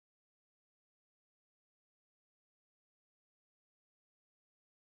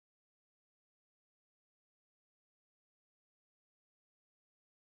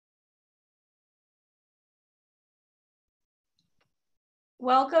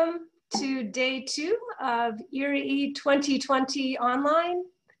Welcome to day 2 of EARIE 2020 online.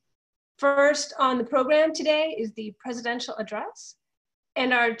 First on the program today is the presidential address.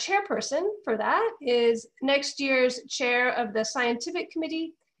 And our chairperson for that is next year's chair of the scientific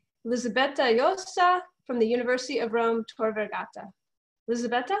committee, Elisabetta Iossa from the University of Rome Tor Vergata.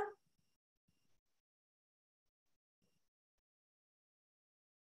 Elisabetta?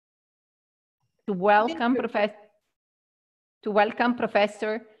 To welcome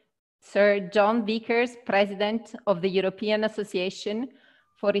Professor Sir John Vickers, President of the European Association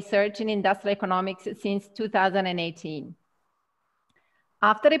for Research in Industrial Economics since 2018.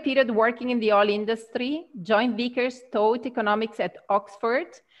 After a period working in the oil industry, John Vickers taught economics at Oxford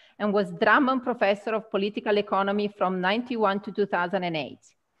and was Drummond Professor of Political Economy from 1991 to 2008.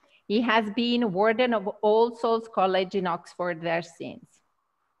 He has been Warden of All Souls College in Oxford there since.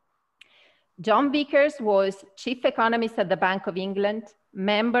 John Vickers was Chief Economist at the Bank of England,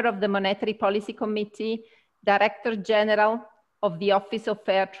 member of the Monetary Policy Committee, Director General of the Office of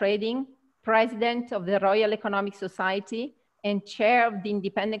Fair Trading, President of the Royal Economic Society, and Chair of the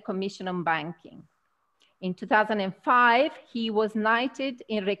Independent Commission on Banking. In 2005, he was knighted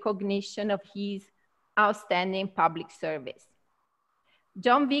in recognition of his outstanding public service.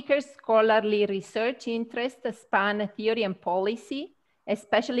 John Vickers' scholarly research interests span theory and policy,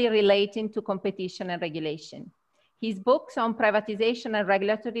 especially relating to competition and regulation. His books on privatization and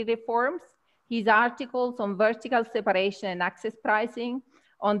regulatory reforms, his articles on vertical separation and access pricing,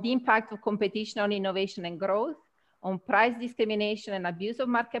 on the impact of competition on innovation and growth, on price discrimination and abuse of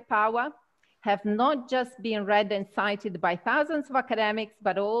market power, have not just been read and cited by thousands of academics,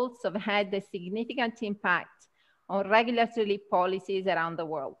 but also have had a significant impact on regulatory policies around the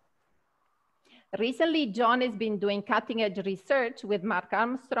world. Recently, John has been doing cutting-edge research with Mark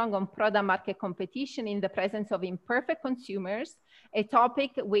Armstrong on product market competition in the presence of imperfect consumers, a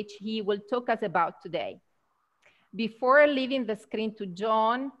topic which he will talk us about today. Before leaving the screen to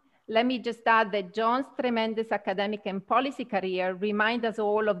John, let me just add that John's tremendous academic and policy career reminds us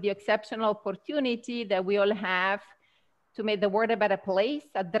all of the exceptional opportunity that we all have to make the world a better place,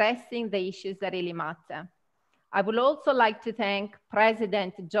 addressing the issues that really matter. I would also like to thank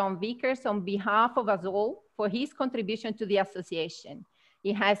President John Vickers on behalf of us all for his contribution to the association.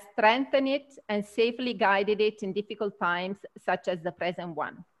 He has strengthened it and safely guided it in difficult times, such as the present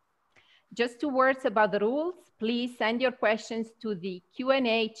one. Just 2 words about the rules. Please send your questions to the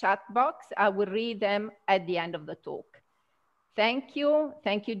Q&A chat box. I will read them at the end of the talk. Thank you.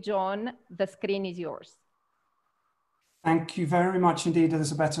 Thank you, John. The screen is yours. Thank you very much indeed,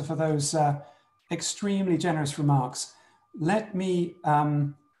 Elisabetta, for those extremely generous remarks. Let me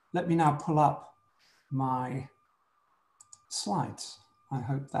now pull up my slides. I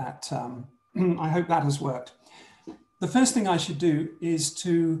hope that has worked. The first thing I should do is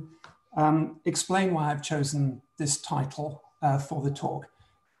to explain why I've chosen this title for the talk,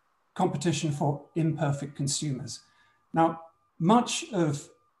 Competition for Imperfect Consumers. Now, much of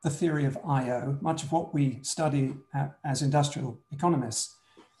the theory of IO, much of what we study as industrial economists,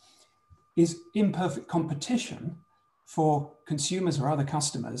 is imperfect competition for consumers or other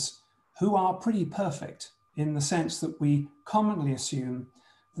customers who are pretty perfect in the sense that we commonly assume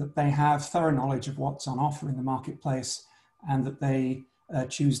that they have thorough knowledge of what's on offer in the marketplace and that they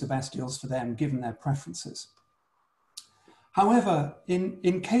choose the best deals for them given their preferences. However,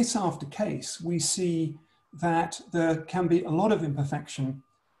 in case after case, we see that there can be a lot of imperfection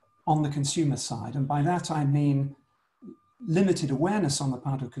on the consumer side. And by that, I mean limited awareness on the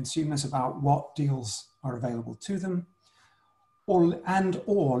part of consumers about what deals are available to them,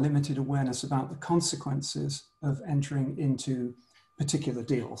 or limited awareness about the consequences of entering into particular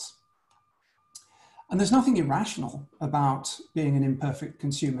deals. And there's nothing irrational about being an imperfect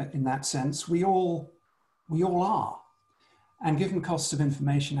consumer in that sense. We all are. And given costs of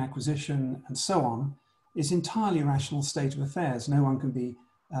information acquisition and so on, is entirely rational state of affairs. No one can be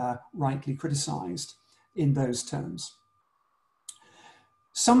rightly criticized in those terms.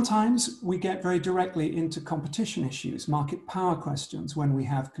 Sometimes we get very directly into competition issues, market power questions, when we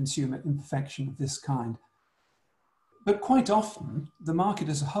have consumer imperfection of this kind. But quite often, the market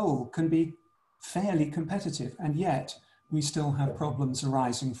as a whole can be fairly competitive, and yet we still have problems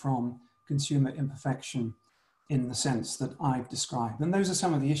arising from consumer imperfection in the sense that I've described. And those are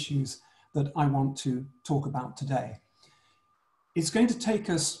some of the issues that I want to talk about today. It's going to take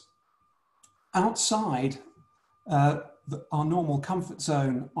us outside our normal comfort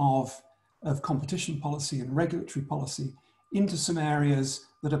zone of competition policy and regulatory policy into some areas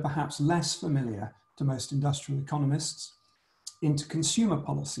that are perhaps less familiar to most industrial economists, into consumer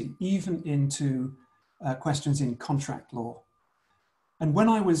policy, even into questions in contract law. And when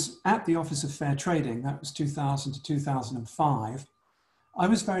I was at the Office of Fair Trading, that was 2000 to 2005, I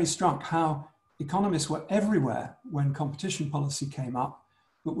was very struck how economists were everywhere when competition policy came up,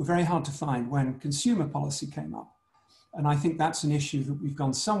 but were very hard to find when consumer policy came up. And I think that's an issue that we've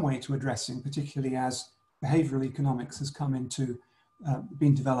gone some way to addressing, particularly as behavioral economics has come into,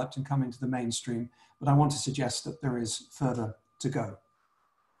 been developed and come into the mainstream. But I want to suggest that there is further to go.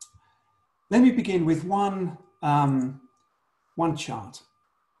 Let me begin with one chart.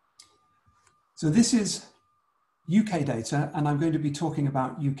 So this is UK data, and I'm going to be talking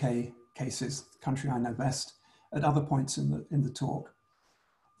about UK cases, the country I know best, at other points in the talk.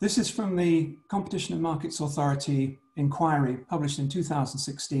 This is from the Competition and Markets Authority inquiry published in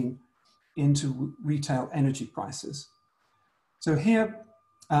 2016 into retail energy prices. So here,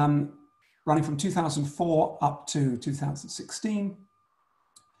 running from 2004 up to 2016,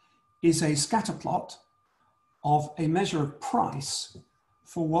 is a scatter plot of a measure of price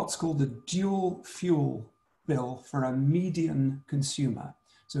for what's called the dual fuel bill for a median consumer.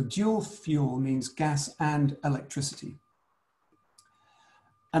 So dual fuel means gas and electricity.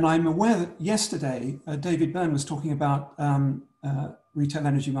 And I'm aware that yesterday, David Byrne was talking about retail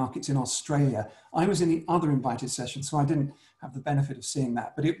energy markets in Australia. I was in the other invited session, so I didn't have the benefit of seeing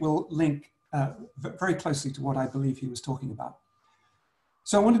that, but it will link very closely to what I believe he was talking about.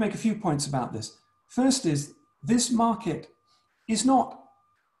 So I want to make a few points about this. First is, this market is not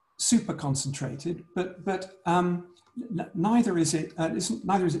super concentrated, but neither is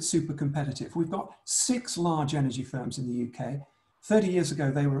it super competitive. We've got 6 large energy firms in the UK. 30 years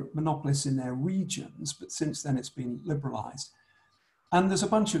ago, they were monopolists in their regions, but since then it's been liberalised. And there's a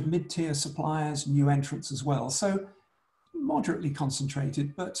bunch of mid-tier suppliers, new entrants as well. So moderately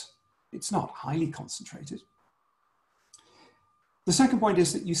concentrated, but it's not highly concentrated. The second point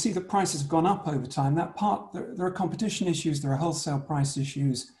is that you see that prices have gone up over time. That part, there are competition issues, there are wholesale price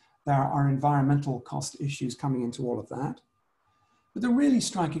issues, there are environmental cost issues coming into all of that. But the really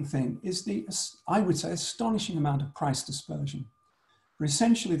striking thing is the, I would say, astonishing amount of price dispersion. For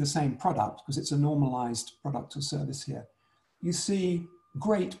essentially the same product, because it's a normalized product or service here, you see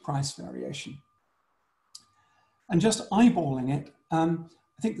great price variation. And just eyeballing it, I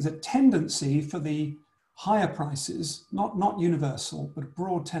think there's a tendency for the higher prices, not universal, but a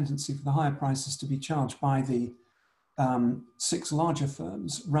broad tendency for the higher prices to be charged by the 6 larger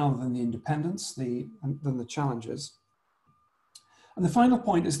firms rather than the independents, than the challengers. And the final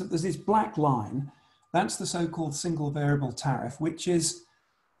point is that there's this black line. That's the so-called single variable tariff, which is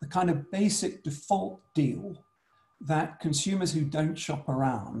the kind of basic default deal that consumers who don't shop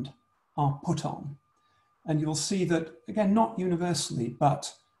around are put on. And you'll see that, again, not universally,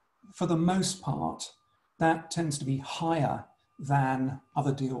 but for the most part, that tends to be higher than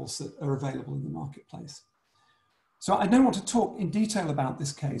other deals that are available in the marketplace. So I don't want to talk in detail about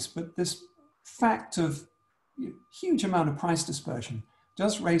this case, but this fact of huge amount of price dispersion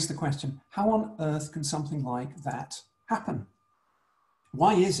does raise the question, how on earth can something like that happen?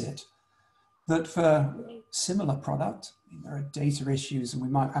 Why is it that for similar product, there are data issues and we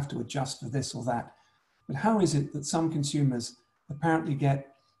might have to adjust for this or that, but how is it that some consumers apparently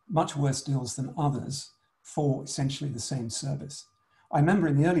get much worse deals than others for essentially the same service? I remember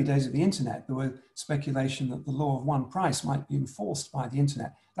in the early days of the internet, there was speculation that the law of one price might be enforced by the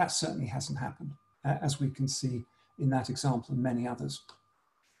internet. That certainly hasn't happened, as we can see in that example and many others.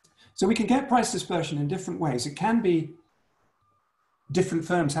 So we can get price dispersion in different ways. It can be different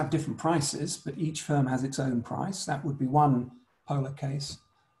firms have different prices, but each firm has its own price. That would be one polar case.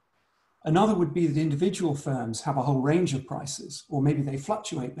 Another would be that individual firms have a whole range of prices, or maybe they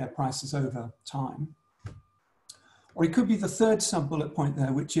fluctuate their prices over time. Or it could be the third sub-bullet point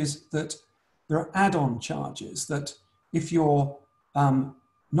there, which is that there are add-on charges, that if you're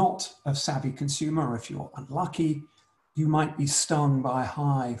not a savvy consumer, or if you're unlucky, you might be stung by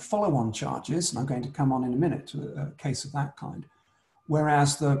high follow-on charges, and I'm going to come on in a minute to a case of that kind.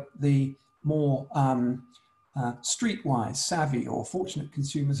 Whereas the more streetwise, savvy, or fortunate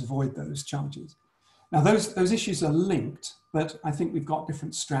consumers avoid those charges. Now those issues are linked, but I think we've got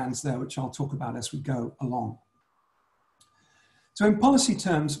different strands there, which I'll talk about as we go along. So in policy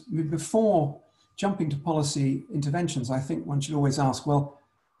terms, before jumping to policy interventions, I think one should always ask, well,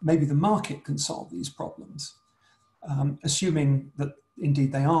 maybe the market can solve these problems, assuming that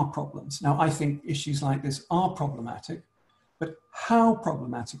indeed they are problems. Now, I think issues like this are problematic, but how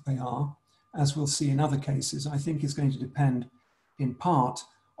problematic they are, as we'll see in other cases, I think is going to depend in part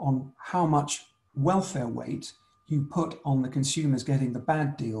on how much welfare weight you put on the consumers getting the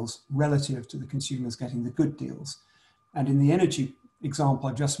bad deals relative to the consumers getting the good deals. And in the energy example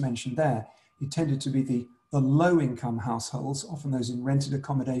I just mentioned there, it tended to be the the low-income households, often those in rented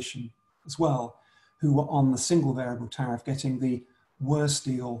accommodation as well, who were on the single variable tariff getting the worse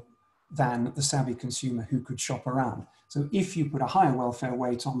deal than the savvy consumer who could shop around. So if you put a higher welfare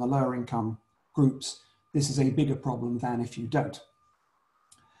weight on the lower income groups, this is a bigger problem than if you don't.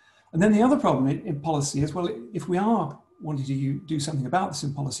 And then the other problem in policy is, well, if we are wanting to do something about this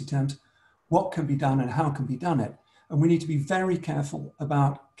in policy terms, what can be done and how can be done it? And we need to be very careful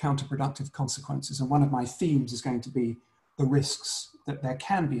about counterproductive consequences. And one of my themes is going to be the risks that there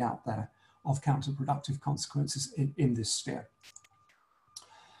can be out there of counterproductive consequences in this sphere.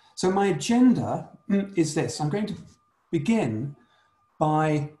 So my agenda is this. I'm going to begin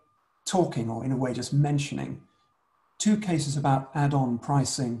by talking, or in a way just mentioning, two cases about add-on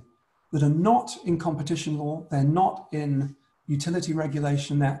pricing that are not in competition law, they're not in utility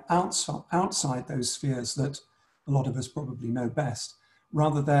regulation, they're outside those spheres that a lot of us probably know best.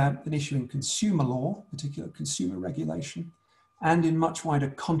 Rather, they're an issue in consumer law, particular consumer regulation, and in much wider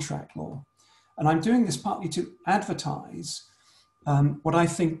contract law. And I'm doing this partly to advertise what I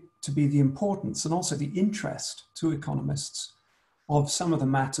think to be the importance and also the interest to economists of some of the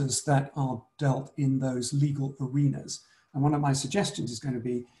matters that are dealt in those legal arenas. And one of my suggestions is going to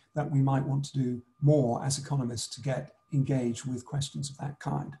be that we might want to do more as economists to get engaged with questions of that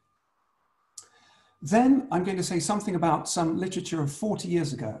kind. Then I'm going to say something about some literature of 40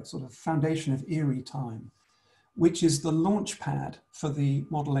 years ago, sort of foundation of EARIE time, which is the launch pad for the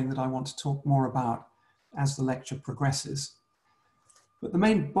modeling that I want to talk more about as the lecture progresses. But the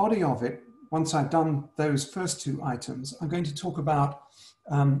main body of it, once I've done those first two items, I'm going to talk about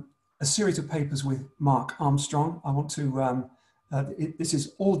a series of papers with Mark Armstrong. I want to, this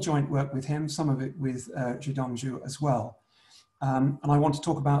is all joint work with him, some of it with Zhidong Zhu as well. And I want to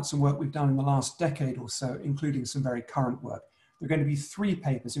talk about some work we've done in the last decade or so, including some very current work. There are going to be 3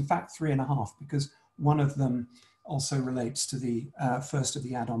 papers, in fact 3.5, because one of them also relates to the first of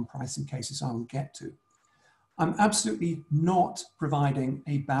the add-on pricing cases I will get to. I'm absolutely not providing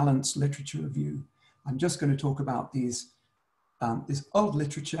a balanced literature review. I'm just going to talk about these, this old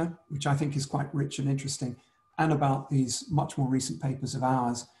literature, which I think is quite rich and interesting, and about these much more recent papers of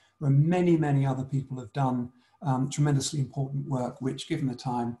ours, where many, many other people have done tremendously important work, which, given the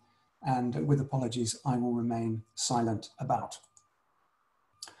time and with apologies, I will remain silent about.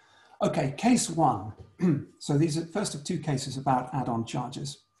 Okay, case 1. So these are first of 2 cases about add-on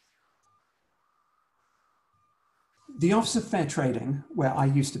charges. The Office of Fair Trading, where I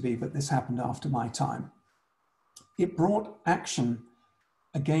used to be, but this happened after my time, it brought action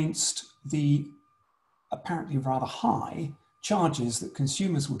against the apparently rather high charges that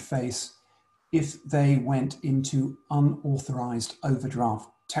consumers would face if they went into unauthorized overdraft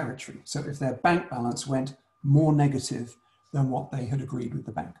territory. So if their bank balance went more negative than what they had agreed with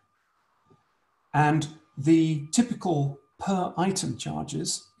the bank. And the typical per item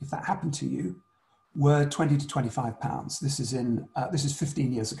charges, if that happened to you, were 20 to 25 pounds. This is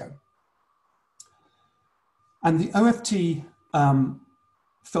 15 years ago. And the OFT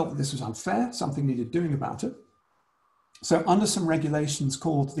felt that this was unfair, something needed doing about it. So under some regulations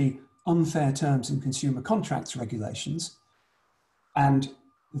called the Unfair Terms in Consumer Contracts regulations, and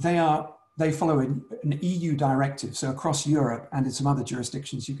they follow an EU directive. So across Europe and in some other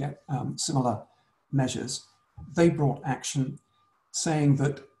jurisdictions, you get similar measures. They brought action saying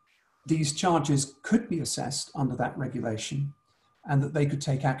that these charges could be assessed under that regulation and that they could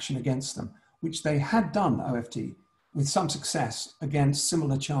take action against them, which they had done, OFT, with some success against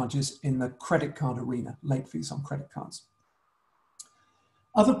similar charges in the credit card arena, late fees on credit cards.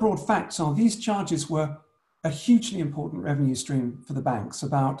 Other broad facts are these charges were a hugely important revenue stream for the banks.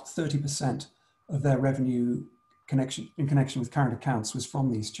 About 30% of their revenue in connection with current accounts was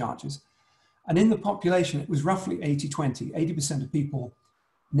from these charges. And in the population, it was roughly 80-20. 80% of people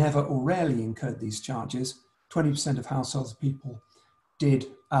never or rarely incurred these charges. 20% of households people did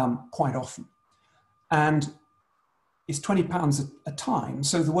quite often. And it's £20 a time.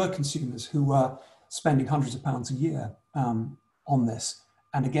 So there were consumers who were spending hundreds of pounds a year on this.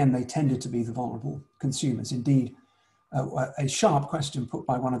 And again, they tended to be the vulnerable consumers. Indeed, a sharp question put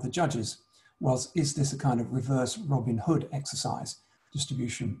by one of the judges was, is this a kind of reverse Robin Hood exercise,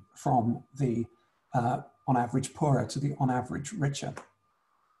 distribution from the on average poorer to the on average richer?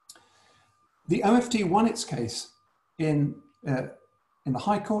 The OFT won its case in the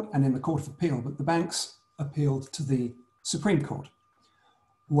High Court and in the Court of Appeal, but the banks appealed to the Supreme Court,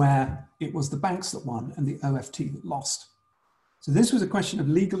 where it was the banks that won and the OFT that lost. So this was a question of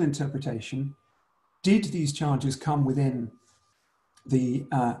legal interpretation. Did these charges come within the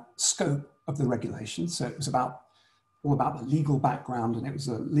scope of the regulation? So it was all about the legal background, and it was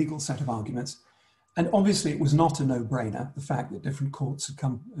a legal set of arguments. And obviously it was not a no-brainer. The fact that different courts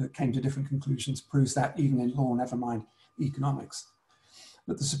had came to different conclusions proves that even in law, never mind economics.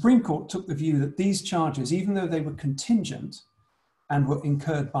 But the Supreme Court took the view that these charges, even though they were contingent and were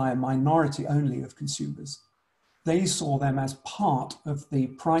incurred by a minority only of consumers, they saw them as part of the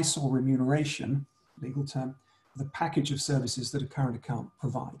price or remuneration, legal term, the package of services that a current account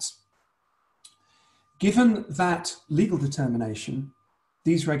provides. Given that legal determination,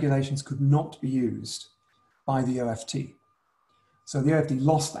 these regulations could not be used by the OFT. So the OFT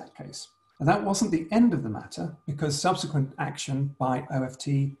lost that case. And that wasn't the end of the matter, because subsequent action by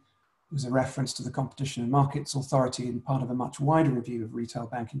OFT was a reference to the Competition and Markets Authority and part of a much wider review of retail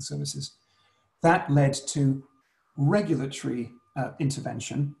banking services. That led to regulatory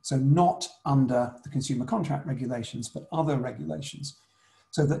intervention, so not under the consumer contract regulations, but other regulations.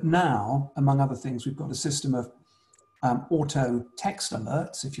 So that now, among other things, we've got a system of auto text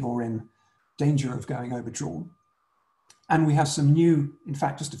alerts if you're in danger of going overdrawn. And we have some new, in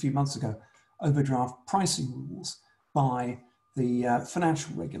fact, just a few months ago, overdraft pricing rules by the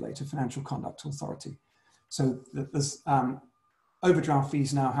financial regulator, Financial Conduct Authority. So that this overdraft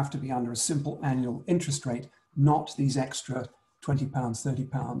fees now have to be under a simple annual interest rate, not these extra £20,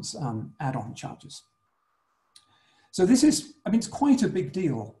 £30 add-on charges. So this is, I mean, it's quite a big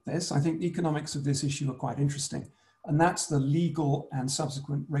deal, this. I think the economics of this issue are quite interesting. And that's the legal and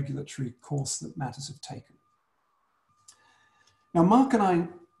subsequent regulatory course that matters have taken. Now, Mark and I,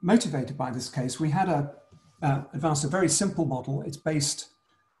 motivated by this case, we had advanced a very simple model. It's based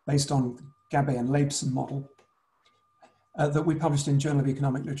on Gabay and Leibson model that we published in Journal of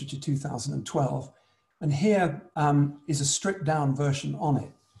Economic Literature 2012. And here is a stripped down version on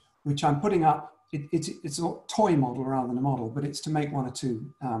it, which I'm putting up. It's a toy model rather than a model, but it's to make one or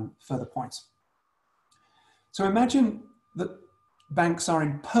two further points. So imagine that banks are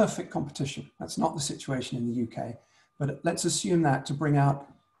in perfect competition. That's not the situation in the UK, but let's assume that to bring out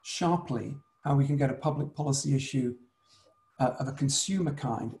sharply how we can get a public policy issue of a consumer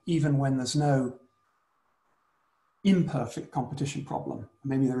kind, even when there's no imperfect competition problem.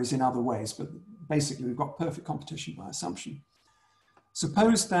 Maybe there is in other ways, but basically we've got perfect competition by assumption.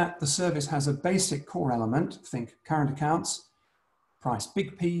 Suppose that the service has a basic core element, think current accounts, price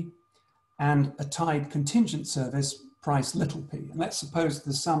big P, and a tied contingent service, price little p. And let's suppose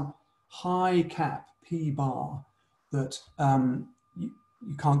there's some high cap P bar that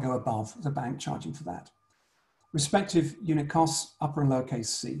you can't go above the bank charging for that. Respective unit costs, upper and lowercase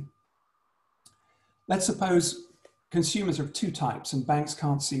c. Let's suppose consumers are of two types and banks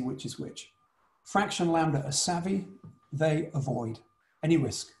can't see which is which. Fraction lambda are savvy, they avoid any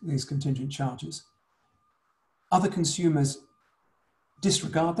risk, these contingent charges. Other consumers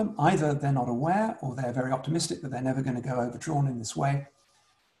disregard them. Either they're not aware or they're very optimistic that they're never going to go overdrawn in this way.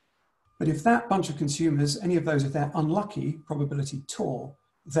 But if that bunch of consumers, any of those, if they're unlucky, probability tall,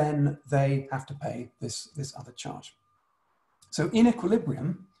 then they have to pay this other charge. So in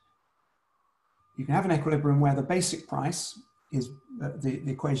equilibrium, you can have an equilibrium where the basic price is the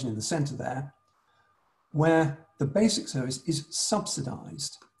equation in the center there, where the basic service is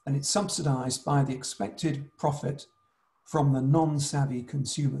subsidized, and it's subsidized by the expected profit from the non-savvy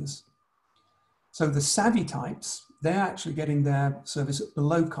consumers. So the savvy types, they're actually getting their service at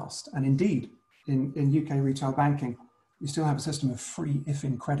below cost. And indeed, in UK retail banking, we still have a system of free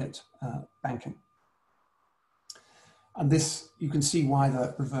if-in credit banking. And this, you can see why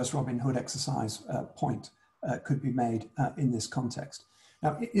the reverse Robin Hood exercise point could be made in this context.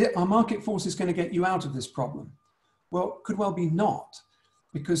 Now, are market forces going to get you out of this problem? Well, could well be not,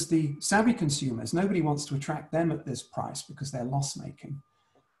 because the savvy consumers, nobody wants to attract them at this price because they're loss-making.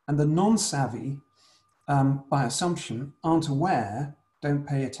 And the non-savvy, by assumption, aren't aware, don't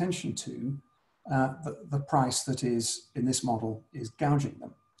pay attention to the price that is, in this model, is gouging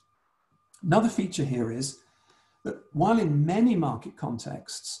them. Another feature here is that while in many market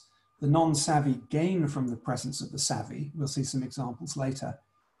contexts, the non-savvy gain from the presence of the savvy, we'll see some examples later,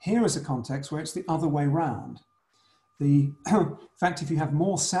 here is a context where it's the other way round. In fact, if you have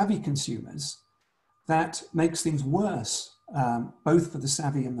more savvy consumers, that makes things worse, both for the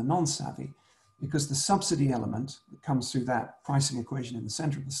savvy and the non-savvy, because the subsidy element that comes through that pricing equation in the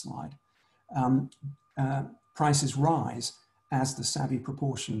center of the slide, prices rise as the savvy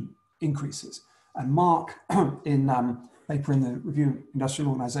proportion increases. And Mark, in paper in the Review of Industrial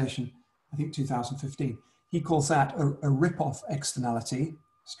Organization, I think 2015, he calls that a rip-off externality,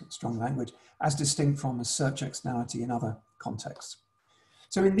 strong language, as distinct from a search externality in other contexts.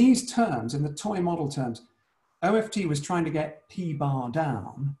 So in these terms, in the toy model terms, OFT was trying to get P bar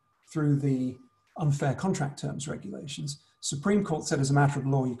down through the unfair contract terms regulations. Supreme Court said as a matter of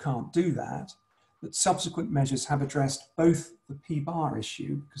law, you can't do that. that subsequent measures have addressed both the P-bar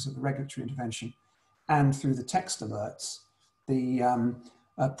issue because of the regulatory intervention and through the text alerts, the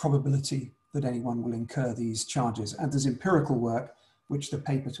probability that anyone will incur these charges. And there's empirical work, which the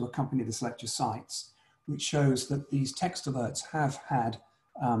paper to accompany this lecture cites, which shows that these text alerts have had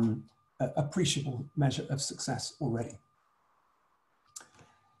an appreciable measure of success already.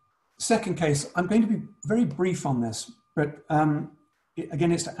 Second case, I'm going to be very brief on this, but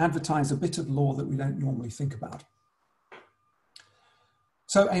again, it's to advertise a bit of law that we don't normally think about.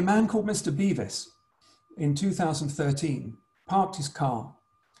 So a man called Mr. Beavis in 2013 parked his car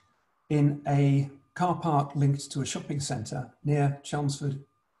in a car park linked to a shopping centre near Chelmsford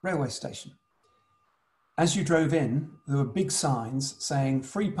railway station. As you drove in, there were big signs saying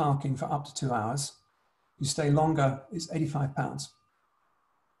free parking for up to 2 hours. You stay longer, it's £85.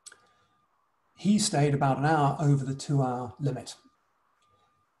 He stayed about an hour over the 2-hour limit.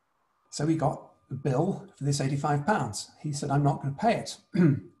 So he got a bill for this £85. He said, I'm not going to pay it.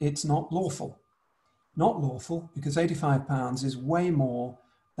 It's not lawful. Not lawful because £85 is way more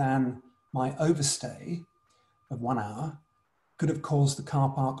than my overstay of 1 hour could have caused the car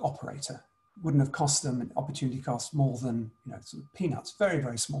park operator. Wouldn't have cost them an opportunity cost more than, sort of peanuts, very,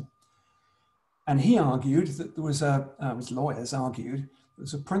 very small. And he argued that there was his lawyers argued,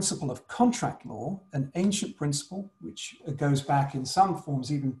 there's a principle of contract law, an ancient principle, which goes back in some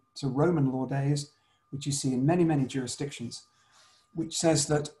forms even to Roman law days, which you see in many, many jurisdictions, which says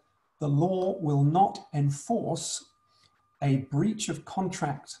that the law will not enforce a breach of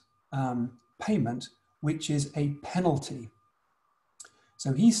contract payment, which is a penalty.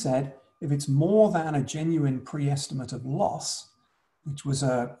 So he said, if it's more than a genuine pre-estimate of loss, which was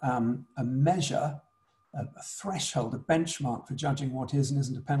a measure, a threshold, a benchmark for judging what is and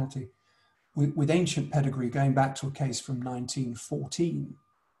isn't a penalty, with ancient pedigree going back to a case from 1914.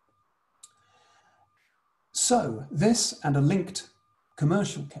 So this and a linked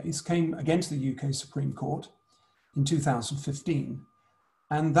commercial case came against the UK Supreme Court in 2015,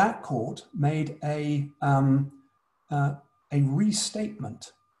 and that court made a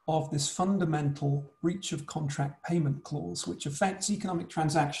restatement of this fundamental breach of contract payment clause, which affects economic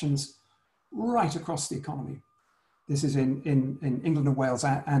transactions right across the economy. This is in England and Wales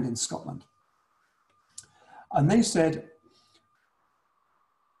and in Scotland. And they said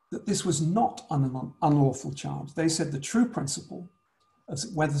that this was not an unlawful charge. They said the true principle of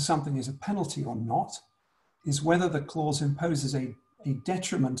whether something is a penalty or not is whether the clause imposes a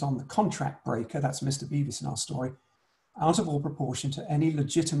detriment on the contract breaker, that's Mr. Beavis in our story, out of all proportion to any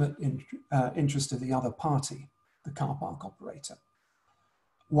legitimate interest of the other party, the car park operator.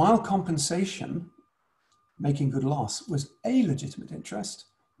 While compensation, making good loss, was a legitimate interest,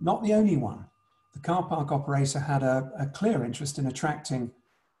 not the only one. The car park operator had a clear interest in attracting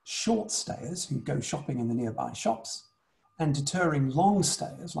short stayers who go shopping in the nearby shops and deterring long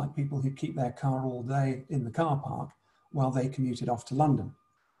stayers, like people who keep their car all day in the car park while they commuted off to London.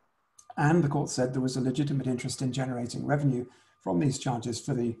 And the court said there was a legitimate interest in generating revenue from these charges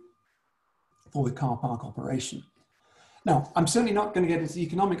for the car park operation. Now, I'm certainly not going to get into the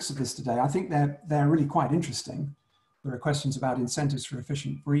economics of this today. I think they're really quite interesting. There are questions about incentives for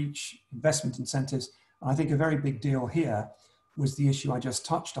efficient breach, investment incentives, and I think a very big deal here was the issue I just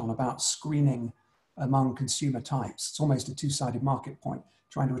touched on about screening among consumer types. It's almost a two-sided market point,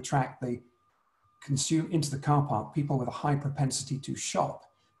 trying to attract into the car park people with a high propensity to shop,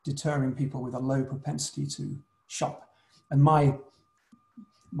 deterring people with a low propensity to shop. And my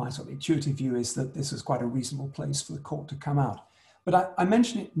sort of intuitive view is that this is quite a reasonable place for the court to come out. But I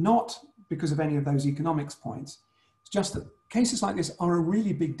mention it not because of any of those economics points. It's just that cases like this are a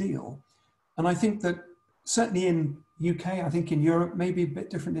really big deal. And I think that certainly in UK, I think in Europe, maybe a bit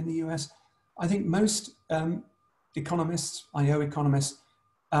different in the US, I think most economists, IO economists,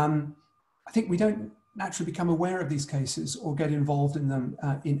 I think we don't naturally become aware of these cases or get involved in them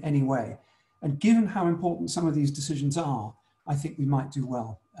in any way. And given how important some of these decisions are, I think we might do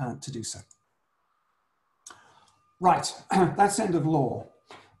well to do so. Right, that's the end of law.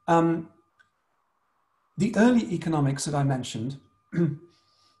 The early economics that I mentioned,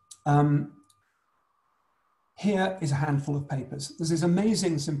 here is a handful of papers. There's this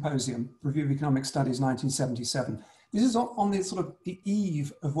amazing symposium, Review of Economic Studies, 1977. This is on the sort of the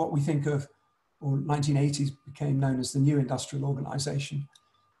eve of what we think of, or 1980s became known as the New Industrial Organization.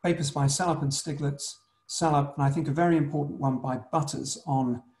 Papers by Salop and Stiglitz, Salop, and I think a very important one by Butters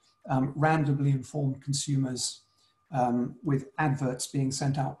on randomly informed consumers with adverts being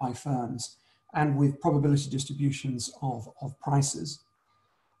sent out by firms and with probability distributions of prices.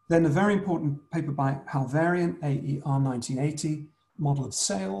 Then a very important paper by Halvarian, AER 1980, Model of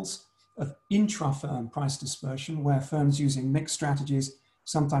Sales, of intra-firm price dispersion, where firms using mixed strategies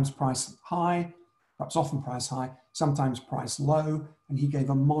sometimes price high, perhaps often price high, sometimes price low, and he gave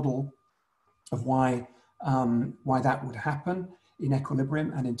a model of why that would happen in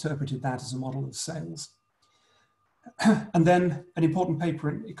equilibrium and interpreted that as a model of sales. And then an important paper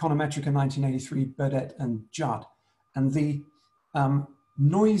in Econometrica 1983, Burdett and Judd, and the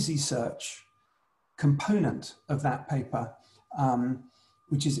noisy search component of that paper,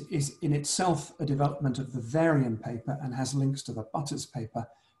 which is in itself a development of the Varian paper and has links to the Butters paper,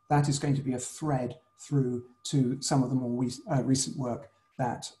 that is going to be a thread through to some of the more recent work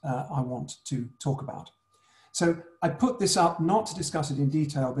that I want to talk about. So I put this up not to discuss it in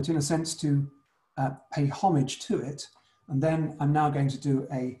detail, but in a sense to pay homage to it. And then I'm now going to do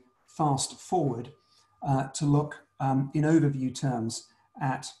a fast forward to look in overview terms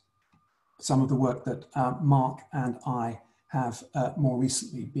at some of the work that Mark and I have more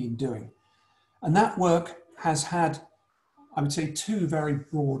recently been doing. And that work has had, I would say, two very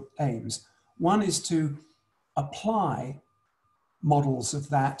broad aims. One is to apply models of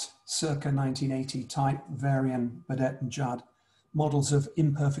that circa 1980 type, Varian, Burdett and Judd, models of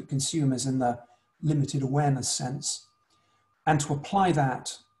imperfect consumers in the limited awareness sense, and to apply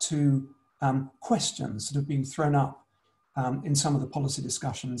that to questions that have been thrown up in some of the policy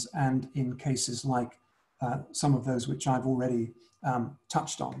discussions and in cases like some of those which I've already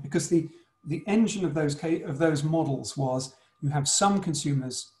touched on. Because the engine of those models was you have some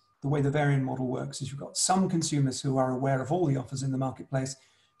consumers, the way the Varian model works is you've got some consumers who are aware of all the offers in the marketplace,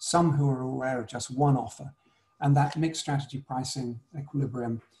 some who are aware of just one offer, and that mixed strategy pricing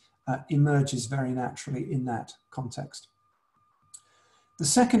equilibrium emerges very naturally in that context. The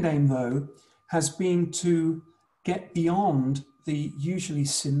second aim, though, has been to get beyond the usually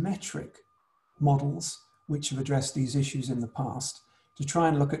symmetric models which have addressed these issues in the past, to try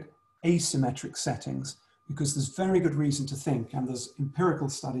and look at asymmetric settings, because there's very good reason to think, and there's empirical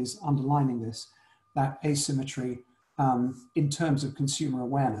studies underlining this, that asymmetry in terms of consumer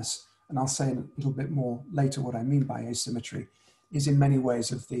awareness, and I'll say a little bit more later what I mean by asymmetry, is in many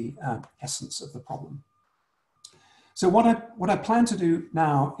ways of the essence of the problem. So what I plan to do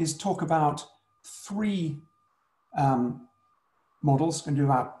now is talk about three models. I'm going to do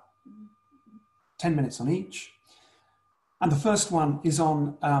about 10 minutes on each. And the first one is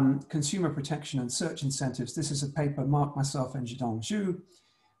on consumer protection and search incentives. This is a paper, Mark, myself, and Zhidong Zhu.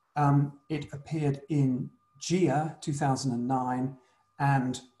 It appeared in GIA 2009,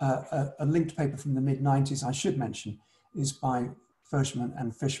 and a linked paper from the mid-90s, I should mention, is by Fishman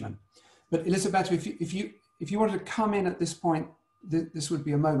and Fishman. But Elisabetta, if you wanted to come in at this point, this would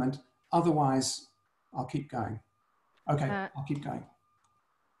be a moment. Otherwise, I'll keep going. Okay, I'll keep going.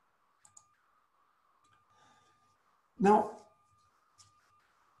 Now,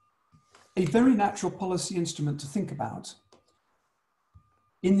 a very natural policy instrument to think about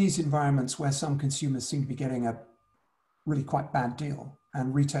in these environments where some consumers seem to be getting a really quite bad deal,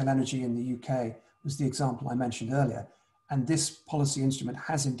 and retail energy in the UK was the example I mentioned earlier, and this policy instrument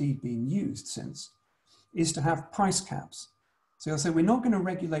has indeed been used since, is to have price caps. So you'll say, we're not going to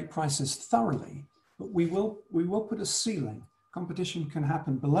regulate prices thoroughly, but we will put a ceiling. Competition can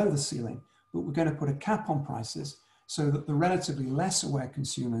happen below the ceiling, but we're going to put a cap on prices so that the relatively less aware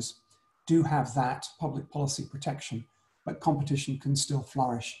consumers do have that public policy protection, but competition can still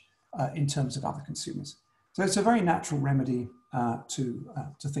flourish in terms of other consumers. So it's a very natural remedy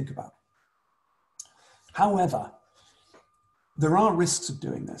to think about. However, there are risks of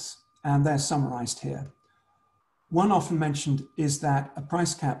doing this, and they're summarized here. One often mentioned is that a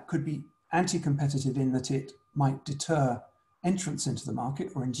price cap could be anti-competitive in that it might deter entrance into the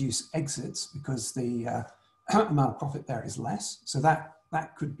market or induce exits because the amount of profit there is less. So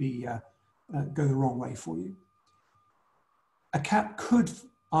that could be go the wrong way for you. A cap could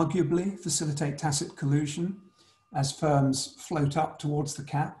arguably facilitate tacit collusion as firms float up towards the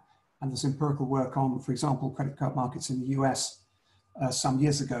cap. And there's empirical work on, for example, credit card markets in the US some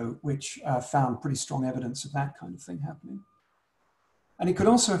years ago, which found pretty strong evidence of that kind of thing happening. And it could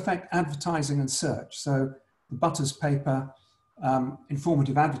also affect advertising and search. So the Butters paper,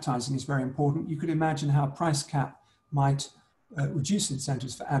 informative advertising is very important. You could imagine how a price cap might reduce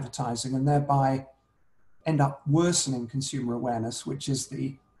incentives for advertising and thereby end up worsening consumer awareness, which is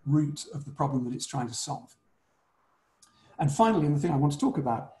the root of the problem that it's trying to solve. And finally, and the thing I want to talk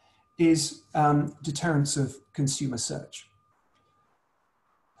about is deterrence of consumer search.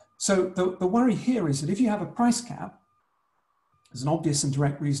 So the worry here is that if you have a price cap, there's an obvious and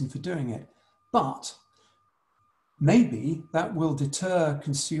direct reason for doing it, but maybe that will deter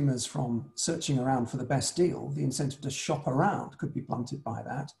consumers from searching around for the best deal. The incentive to shop around could be blunted by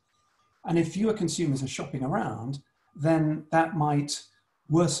that. And if fewer consumers are shopping around, then that might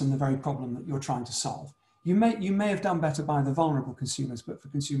worsen the very problem that you're trying to solve. You may have done better by the vulnerable consumers, but for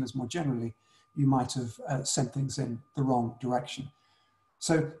consumers more generally, you might have sent things in the wrong direction.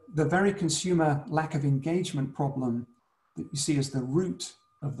 So the very consumer lack of engagement problem that you see as the root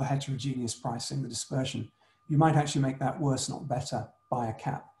of the heterogeneous pricing, the dispersion, you might actually make that worse, not better, by a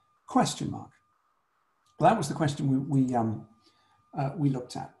cap. Question mark. Well, that was the question we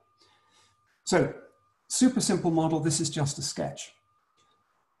looked at. So, super simple model, this is just a sketch.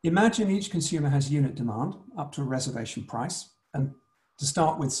 Imagine each consumer has unit demand up to a reservation price, and to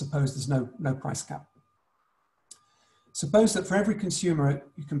start with, suppose there's no price cap. Suppose that for every consumer,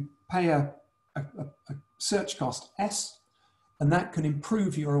 you can pay a search cost S, and that can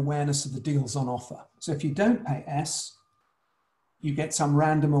improve your awareness of the deals on offer. So if you don't pay S, you get some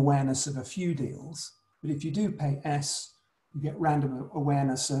random awareness of a few deals, but if you do pay S, you get random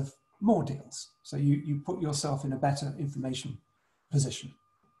awareness of more deals. So you put yourself in a better information position.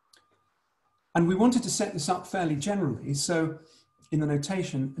 And we wanted to set this up fairly generally. So in the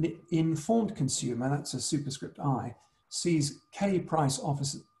notation, an informed consumer, that's a superscript I, sees K price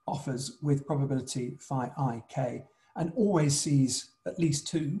offers with probability phi I K, and always sees at least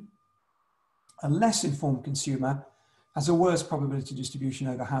 2. A less informed consumer has a worse probability distribution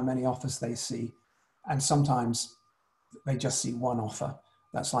over how many offers they see, and sometimes they just see 1 offer.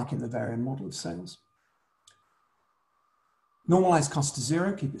 That's like in the Varian model of sales. Normalize cost to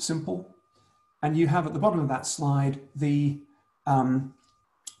 0, keep it simple. And you have at the bottom of that slide the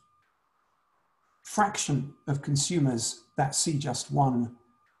fraction of consumers that see just 1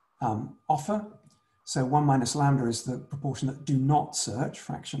 offer. So 1 minus lambda is the proportion that do not search,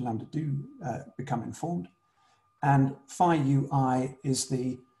 fraction lambda do become informed. And phi ui is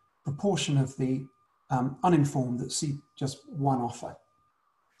the proportion of the uninformed that see just 1 offer.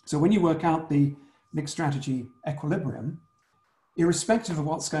 So when you work out the mixed strategy equilibrium, irrespective of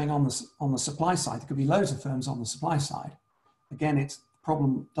what's going on the supply side, there could be loads of firms on the supply side. Again, the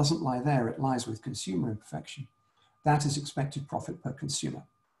problem doesn't lie there, it lies with consumer imperfection. That is expected profit per consumer.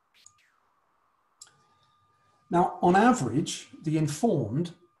 Now, on average, the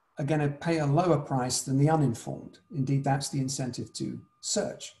informed are going to pay a lower price than the uninformed. Indeed, that's the incentive to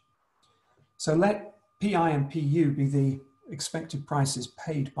search. So let PI and PU be the expected prices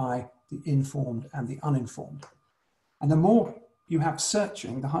paid by the informed and the uninformed. And the more you have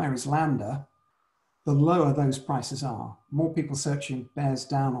searching, the higher is lambda, the lower those prices are. More people searching bears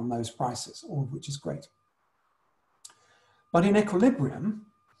down on those prices, all of which is great. But in equilibrium,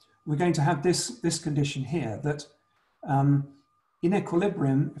 we're going to have this condition here that in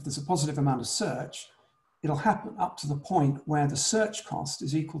equilibrium, if there's a positive amount of search, it'll happen up to the point where the search cost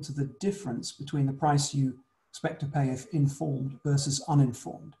is equal to the difference between the price you expect to pay if informed versus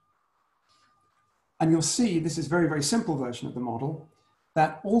uninformed. And you'll see, this is a very, very simple version of the model,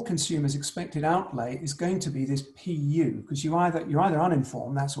 that all consumers' expected outlay is going to be this PU, because you're either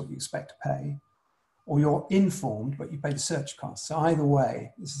uninformed, that's what you expect to pay, or you're informed, but you pay the search cost. So either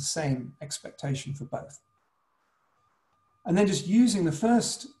way, it's the same expectation for both. And then just using the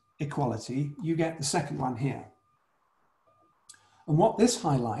first equality, you get the second one here. And what this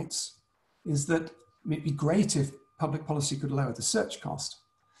highlights is that it'd be great if public policy could lower the search cost.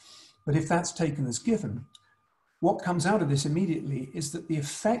 But if that's taken as given, what comes out of this immediately is that the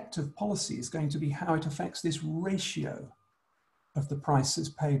effect of policy is going to be how it affects this ratio of the prices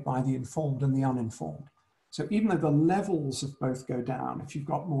paid by the informed and the uninformed. So even though the levels of both go down, if you've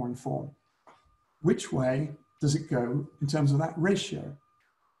got more informed, which way does it go in terms of that ratio?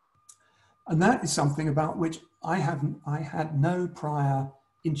 And that is something about which I had no prior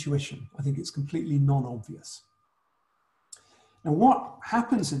intuition. I think it's completely non-obvious. Now, what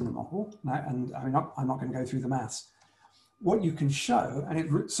happens in the model, and I'm not going to go through the maths, what you can show, and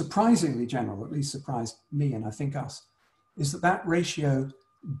it's surprisingly general, at least surprised me and I think us, is that that ratio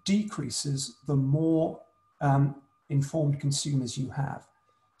decreases the more informed consumers you have.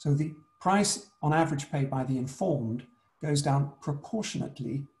 So the price on average paid by the informed goes down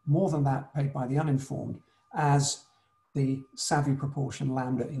proportionately more than that paid by the uninformed as the savvy proportion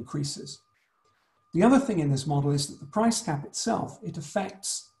lambda increases. The other thing in this model is that the price cap itself, it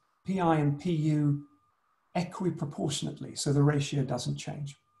affects PI and PU equiproportionately, so the ratio doesn't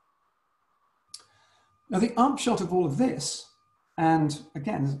change. Now the upshot of all of this, and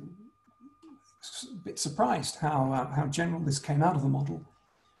again, a bit surprised how general this came out of the model,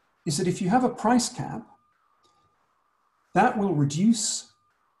 is that if you have a price cap, that will reduce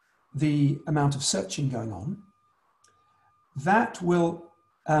the amount of searching going on. That will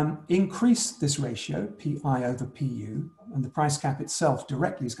increase this ratio, PI over PU, and the price cap itself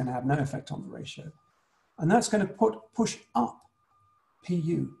directly is going to have no effect on the ratio. And that's going to push up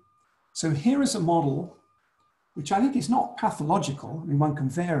PU. So here is a model, which I think is not pathological. I mean, one can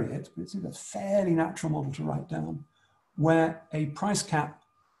vary it, but it's a fairly natural model to write down, where a price cap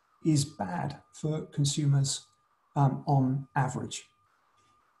is bad for consumers on average.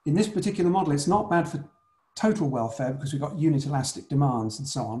 In this particular model, it's not bad for total welfare because we've got unit elastic demands and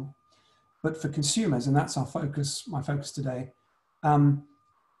so on. But for consumers, and that's our focus, my focus today,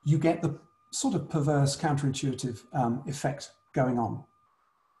 you get the sort of perverse counterintuitive effect going on.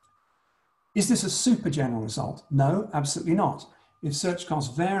 Is this a super general result? No, absolutely not. If search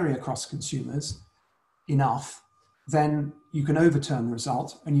costs vary across consumers enough, then you can overturn the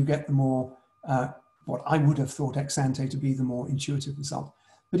result and you get the more, what I would have thought ex ante to be the more intuitive result.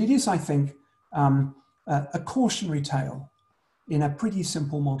 But it is, I think, a cautionary tale in a pretty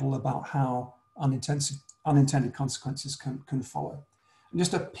simple model about how unintended consequences can follow. And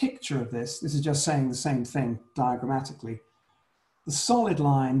just a picture of this is just saying the same thing diagrammatically. The solid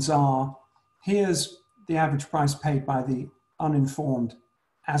lines are, here's the average price paid by the uninformed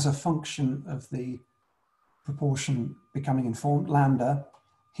as a function of the proportion becoming informed, lambda.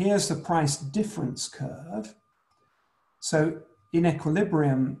 Here's the price difference curve. So in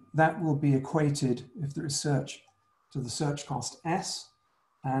equilibrium, that will be equated, if there is search, to the search cost S,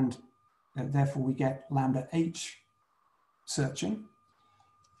 and therefore we get lambda H searching.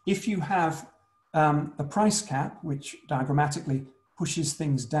 If you have a price cap, which diagrammatically pushes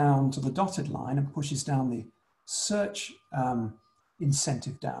things down to the dotted line and pushes down the search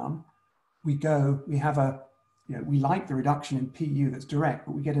incentive down, we have a, we like the reduction in PU that's direct,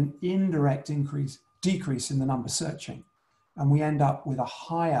 but we get an indirect decrease in the number searching. And we end up with a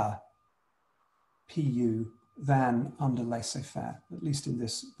higher PU than under laissez-faire, at least in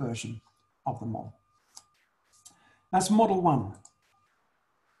this version of the model. That's model one.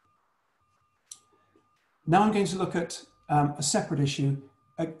 Now I'm going to look at a separate issue.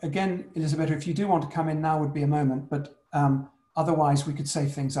 Again, Elisabetta, if you do want to come in, now would be a moment, but otherwise we could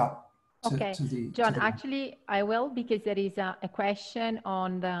save things up to the John, actually I will, because there is a question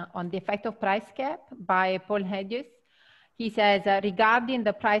on the effect of price cap by Paul Hedges. He says, regarding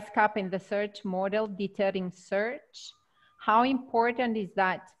the price cap in the search model deterring search, how important is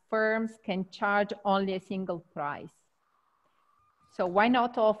that firms can charge only a single price? So why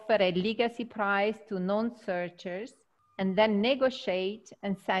not offer a legacy price to non-searchers and then negotiate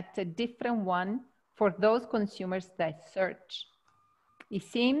and set a different one for those consumers that search? It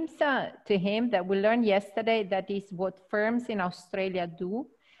seems to him that we learned yesterday that is what firms in Australia do,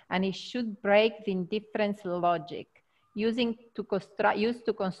 and it should break the indifference logic used to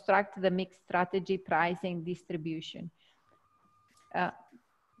construct the mixed strategy pricing distribution.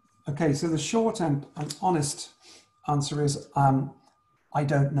 Okay, so the short and honest answer is I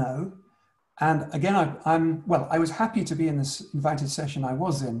don't know. And again, I was happy to be in this invited session I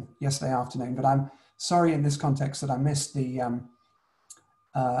was in yesterday afternoon, but I'm sorry in this context that I missed the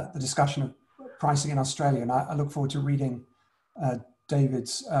discussion of pricing in Australia, and I look forward to reading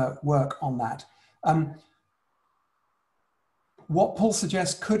David's work on that. What Paul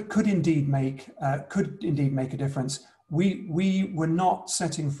suggests could indeed make a difference. We were not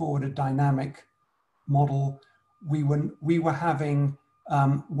setting forward a dynamic model. We were having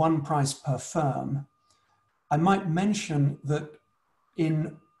one price per firm. I might mention that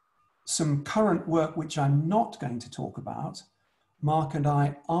in some current work, which I'm not going to talk about, Mark and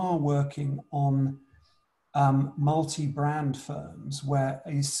I are working on multi-brand firms where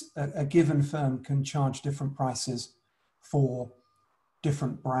a given firm can charge different prices for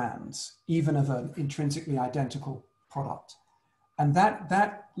different brands, even of an intrinsically identical product. And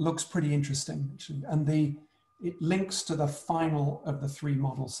that looks pretty interesting, actually. And it links to the final of the three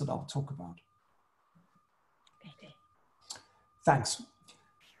models that I'll talk about. Thanks.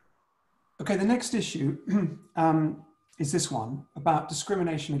 Okay, the next issue is this one about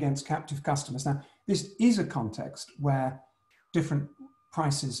discrimination against captive customers. Now, this is a context where different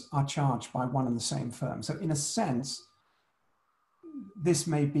prices are charged by one and the same firm. So in a sense, this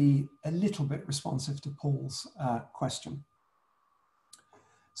may be a little bit responsive to Paul's question.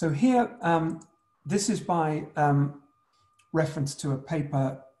 So here, this is by reference to a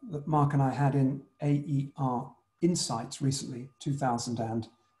paper that Mark and I had in AER Insights recently,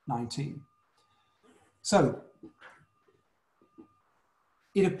 2019. So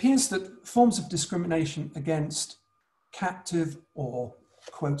it appears that forms of discrimination against captive or,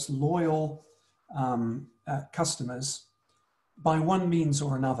 quotes, loyal customers by one means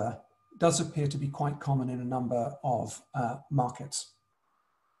or another does appear to be quite common in a number of markets.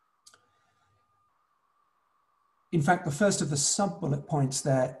 in fact, the first of the sub-bullet points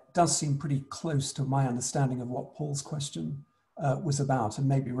there does seem pretty close to my understanding of what Paul's question was about, and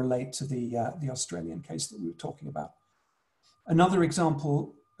maybe relate to the Australian case that we were talking about. Another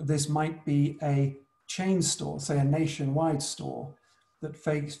example of this might be a chain store, say a nationwide store, that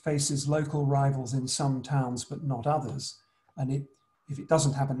faces local rivals in some towns but not others. And if it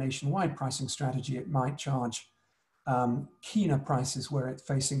doesn't have a nationwide pricing strategy, it might charge keener prices where it's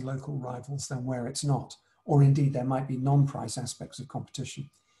facing local rivals than where it's not. Or indeed, there might be non-price aspects of competition,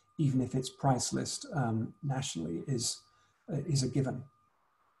 even if its price list nationally is a given.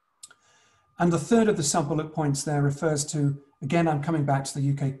 And the third of the sub-bullet points there refers to, again, I'm coming back to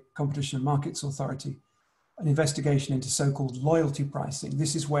the UK Competition and Markets Authority, an investigation into so-called loyalty pricing.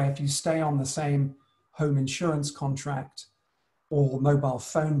 This is where if you stay on the same home insurance contract or mobile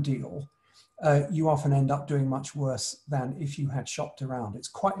phone deal, you often end up doing much worse than if you had shopped around.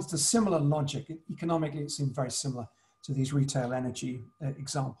 It's a similar logic. Economically, it seems very similar to these retail energy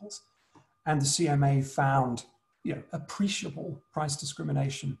examples. And the CMA found, appreciable price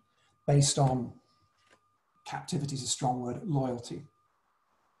discrimination based on, captivity is a strong word, loyalty.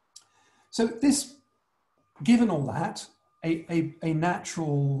 So this, given all that, a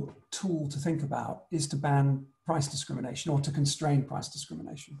natural tool to think about is to ban price discrimination or to constrain price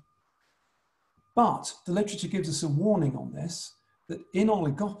discrimination. But the literature gives us a warning on this, that in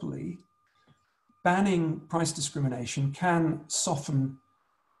oligopoly, banning price discrimination can soften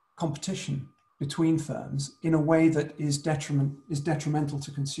competition between firms in a way that is detrimental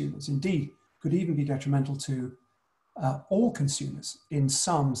to consumers. Indeed, could even be detrimental to all consumers in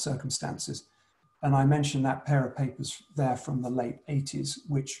some circumstances. And I mentioned that pair of papers there from the late 80s,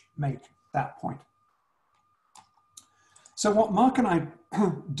 which make that point. So what Mark and I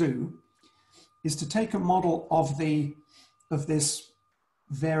do is to take a model of this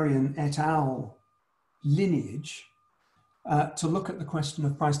Varian et al. Lineage to look at the question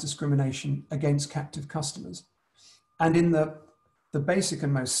of price discrimination against captive customers. And in the basic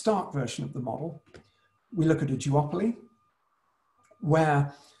and most stark version of the model, we look at a duopoly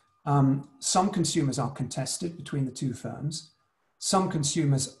where some consumers are contested between the two firms. Some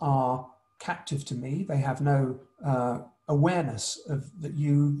consumers are captive to me. They have no awareness of that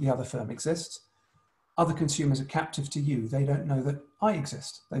you, the other firm, exists. Other consumers are captive to you. They don't know that I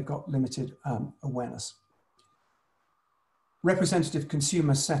exist. They've got limited awareness. Representative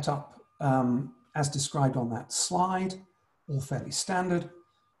consumer setup as described on that slide, all fairly standard,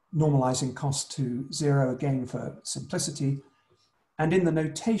 normalizing cost to zero again for simplicity. And in the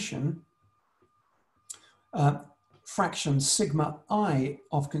notation, fractions sigma I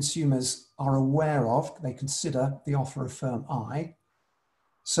of consumers are aware of, they consider the offer of firm I.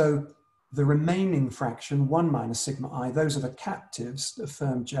 So the remaining fraction, 1 minus sigma I, those are the captives of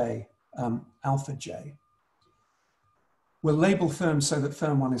firm J, alpha J. We'll label firms so that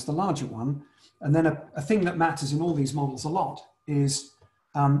firm 1 is the larger one. And then a thing that matters in all these models a lot is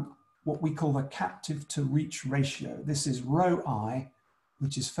what we call the captive to reach ratio. This is rho I,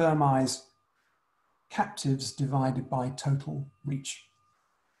 which is firm I's captives divided by total reach.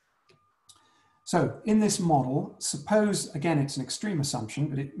 So in this model, suppose, again, it's an extreme assumption,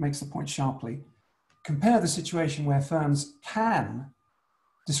 but it makes the point sharply, compare the situation where firms can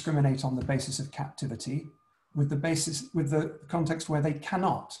discriminate on the basis of captivity with the context where they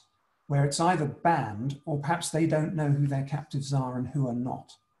cannot, where it's either banned or perhaps they don't know who their captives are and who are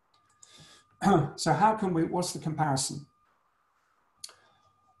not. So how can we, what's the comparison?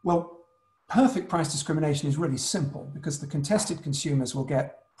 Well, perfect price discrimination is really simple because the contested consumers will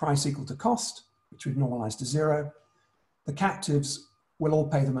get price equal to cost, which we've normalized to zero. The captives will all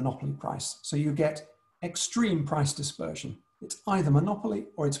pay the monopoly price. So you get extreme price dispersion. It's either monopoly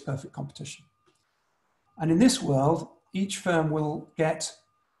or it's perfect competition. And in this world, each firm will get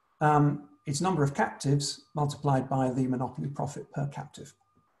its number of captives multiplied by the monopoly profit per captive.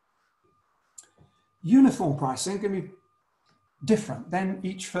 Uniform pricing can be different. Then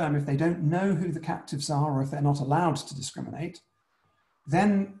each firm, if they don't know who the captives are or if they're not allowed to discriminate,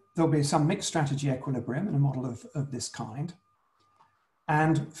 then there'll be some mixed strategy equilibrium in a model of this kind.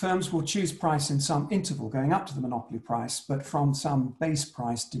 And firms will choose price in some interval going up to the monopoly price, but from some base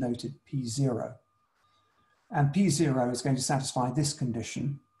price denoted P0. And P0 is going to satisfy this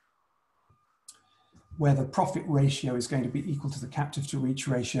condition, where the profit ratio is going to be equal to the captive to reach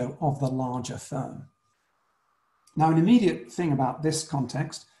ratio of the larger firm. Now, an immediate thing about this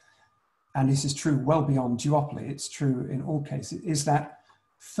context, and this is true well beyond duopoly, it's true in all cases, is that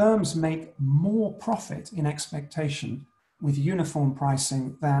firms make more profit in expectation with uniform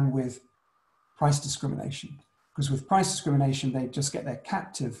pricing than with price discrimination. Because with price discrimination, they just get their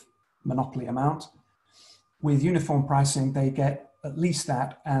captive monopoly amount. with uniform pricing, they get at least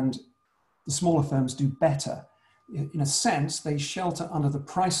that, and the smaller firms do better. In a sense, they shelter under the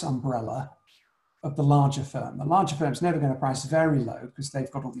price umbrella of the larger firm. The larger firm's never going to price very low because they've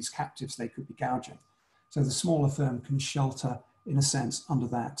got all these captives they could be gouging. So the smaller firm can shelter, in a sense, under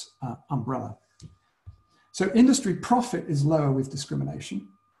that umbrella. So industry profit is lower with discrimination.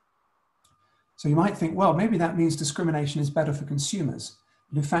 So you might think, well, maybe that means discrimination is better for consumers.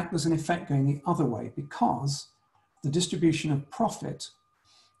 But in fact, there's an effect going the other way because the distribution of profit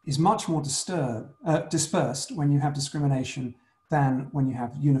is much more dispersed when you have discrimination than when you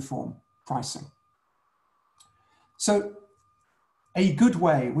have uniform pricing. So a good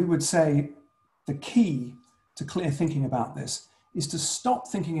way, we would say the key to clear thinking about this is to stop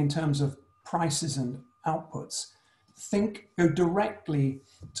thinking in terms of prices and outputs. Go directly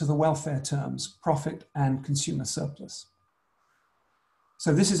to the welfare terms, profit and consumer surplus.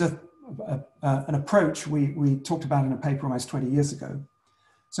 So this is an approach we talked about in a paper almost 20 years ago.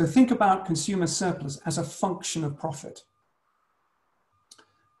 So think about consumer surplus as a function of profit.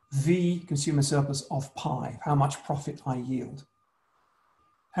 V, consumer surplus of pi, how much profit I yield.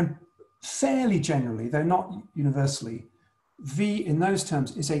 And fairly generally, though not universally, V in those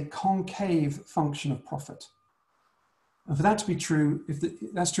terms is a concave function of profit. And for that to be true,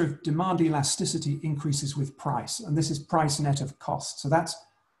 that's true if demand elasticity increases with price, and this is price net of cost. So that's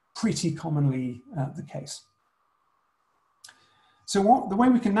pretty commonly the case. So the way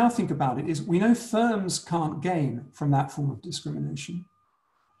we can now think about it is we know firms can't gain from that form of discrimination.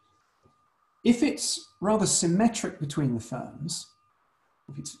 If it's rather symmetric between the firms,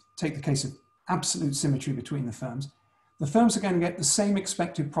 if you take the case of absolute symmetry between the firms are going to get the same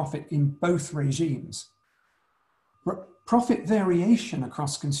expected profit in both regimes. Profit variation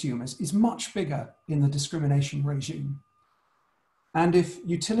across consumers is much bigger in the discrimination regime. And if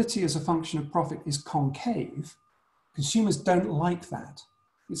utility as a function of profit is concave, consumers don't like that.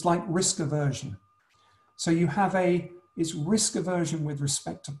 It's like risk aversion. So you have it's risk aversion with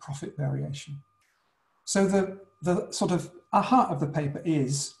respect to profit variation. So the sort of aha of the paper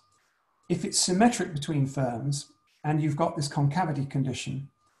is, if it's symmetric between firms and you've got this concavity condition,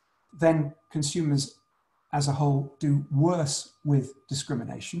 then consumers as a whole do worse with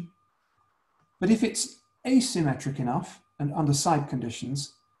discrimination. But if it's asymmetric enough and under side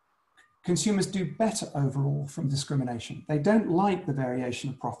conditions, consumers do better overall from discrimination. They don't like the variation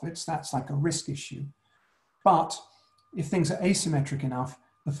of profits, that's like a risk issue. But if things are asymmetric enough,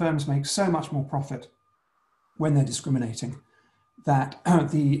 the firms make so much more profit when they're discriminating that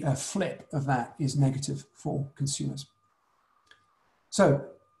the flip of that is negative for consumers. So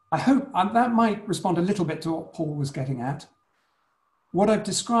I hope that might respond a little bit to what Paul was getting at. What I've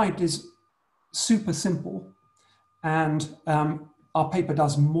described is super simple, and our paper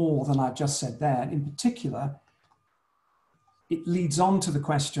does more than I've just said there. In particular, it leads on to the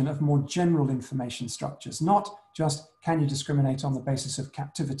question of more general information structures, not just can you discriminate on the basis of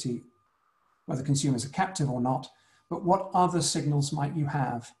captivity, whether consumers are captive or not, but what other signals might you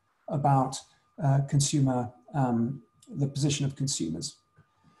have about the position of consumers.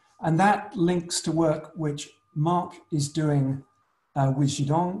 And that links to work which Mark is doing with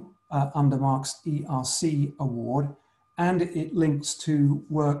Gidon under Mark's ERC award, and it links to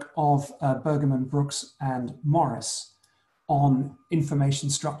work of Bergerman, Brooks, and Morris on information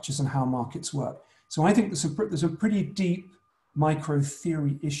structures and how markets work. So I think there's some pretty deep micro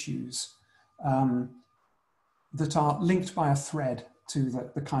theory issues that are linked by a thread to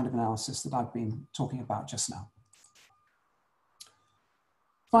the kind of analysis that I've been talking about just now.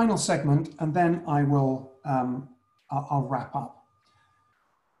 Final segment, and then I'll wrap up.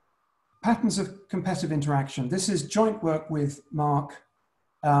 Patterns of competitive interaction. This is joint work with Mark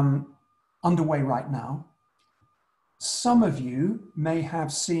underway right now. Some of you may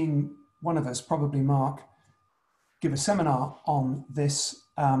have seen one of us, probably Mark, give a seminar on this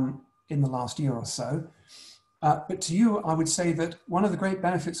in the last year or so. But to you, I would say that one of the great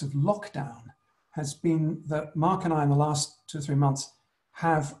benefits of lockdown has been that Mark and I in the last 2 or 3 months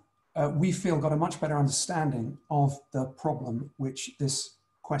have, we feel, got a much better understanding of the problem which this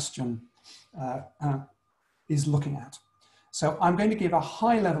question is looking at. So I'm going to give a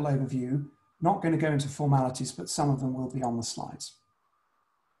high-level overview, not going to go into formalities, but some of them will be on the slides.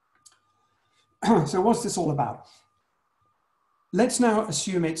 So what's this all about? Let's now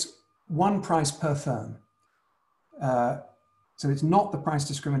assume it's one price per firm. So it's not the price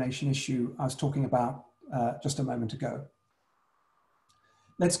discrimination issue I was talking about just a moment ago.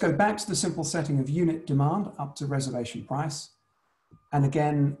 Let's go back to the simple setting of unit demand up to reservation price. And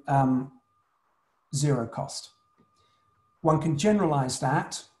again, zero cost. One can generalize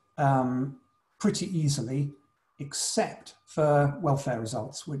that pretty easily, except for welfare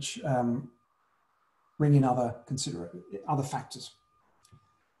results, which bring in other factors.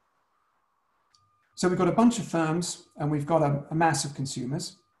 So we've got a bunch of firms and we've got a mass of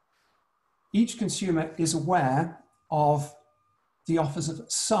consumers. Each consumer is aware of the offers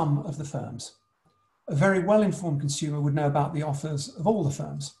of some of the firms. A very well-informed consumer would know about the offers of all the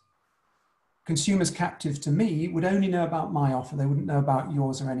firms. Consumers captive to me would only know about my offer. They wouldn't know about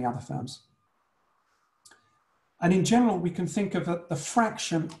yours or any other firms. And in general, we can think of the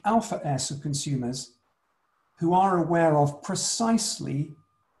fraction alpha S of consumers who are aware of precisely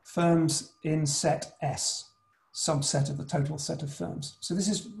firms in set S, subset of the total set of firms. So this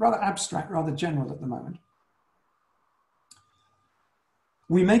is rather abstract, rather general at the moment.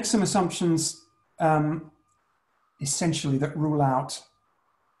 We make some assumptions essentially that rule out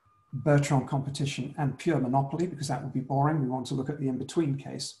Bertrand competition and pure monopoly, because that would be boring. We want to look at the in-between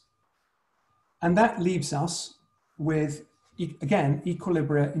case. And that leaves us with, again,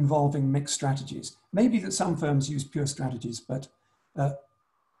 equilibria involving mixed strategies. Maybe that some firms use pure strategies, but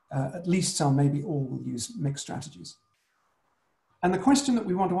at least some, maybe all, will use mixed strategies. And the question that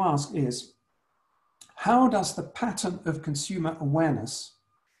we want to ask is, how does the pattern of consumer awareness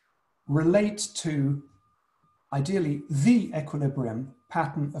relate to, ideally, the equilibrium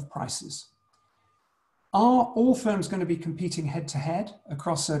pattern of prices? Are all firms going to be competing head-to-head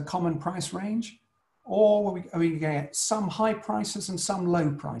across a common price range? Or are we going to get some high prices and some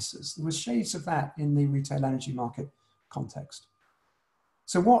low prices? There was shades of that in the retail energy market context.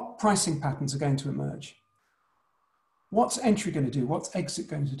 So what pricing patterns are going to emerge? What's entry going to do? What's exit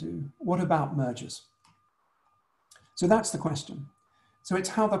going to do? What about mergers? So that's the question. So it's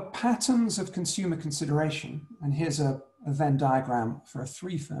how the patterns of consumer consideration, and here's a Venn diagram for a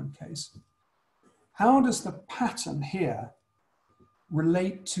 3-firm case. How does the pattern here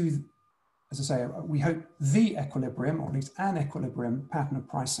relate to, as I say, we hope the equilibrium, or at least an equilibrium pattern of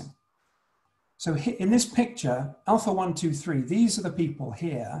pricing? So in this picture, alpha 1, 2, 3, these are the people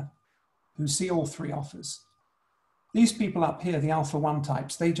here who see all 3 offers. These people up here, the alpha 1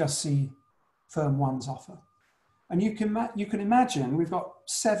 types, they just see firm 1's offer. And you can imagine, we've got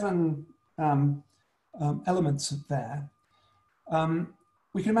 7 elements there.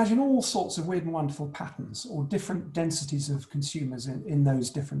 We can imagine all sorts of weird and wonderful patterns or different densities of consumers in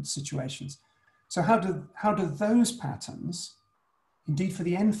those different situations. So how do those patterns, indeed for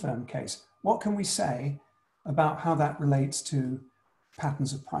the N-firm case, what can we say about how that relates to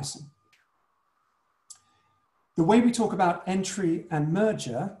patterns of pricing? The way we talk about entry and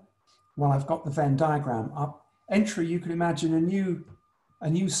merger, well, I've got the Venn diagram up. Entry, you can imagine a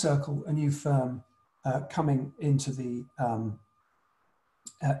new circle, a new firm coming into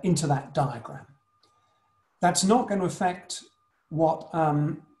that diagram. That's not going to affect what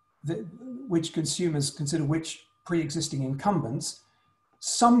which consumers consider which pre-existing incumbents.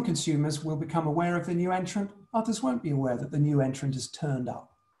 Some consumers will become aware of the new entrant, others won't be aware that the new entrant has turned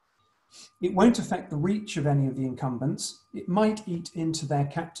up. It won't affect the reach of any of the incumbents. It might eat into their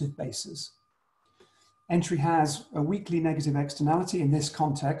captive bases. Entry has a weakly negative externality. In this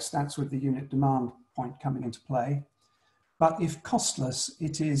context, that's with the unit demand point coming into play. But if costless,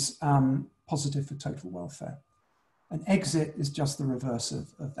 it is positive for total welfare. An exit is just the reverse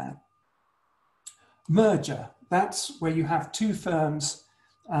of that. Merger, that's where you have 2 firms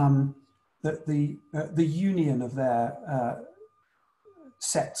that the union of their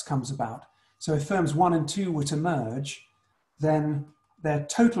sets comes about. So if firms 1 and 2 were to merge, then their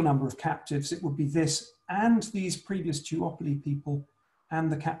total number of captives, it would be this and these previous duopoly people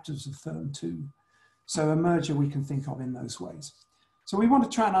and the captives of firm 2. So a merger we can think of in those ways. So we want to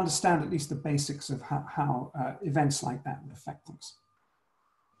try and understand at least the basics of how events like that would affect things.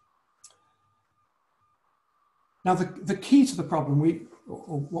 Now, the key to the problem,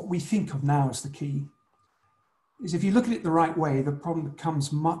 or what we think of now as the key, is if you look at it the right way, the problem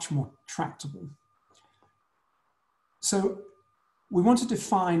becomes much more tractable. So we want to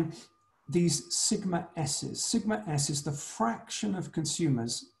define these sigma S's. Sigma S is the fraction of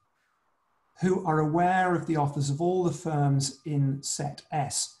consumers who are aware of the offers of all the firms in set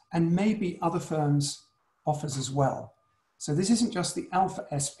S, and maybe other firms' offers as well. So this isn't just the alpha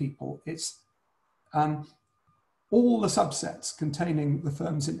S people, it's all the subsets containing the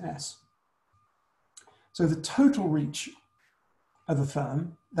firms in S. So the total reach of a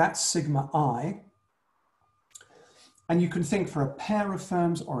firm, that's sigma I. And you can think for a pair of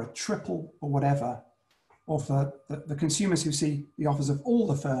firms or a triple or whatever, or for the consumers who see the offers of all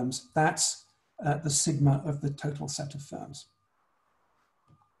the firms, that's the sigma of the total set of firms.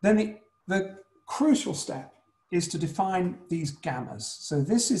 Then the crucial step is to define these gammas. So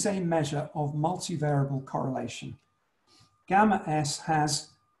this is a measure of multivariable correlation. Gamma S has,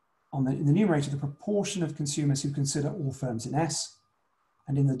 in the numerator, the proportion of consumers who consider all firms in S,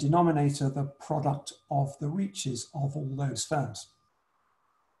 and in the denominator, the product of the reaches of all those firms.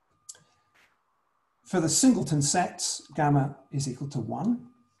 For the singleton sets, gamma is equal to 1.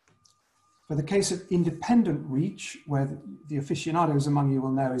 For the case of independent reach, where the aficionados among you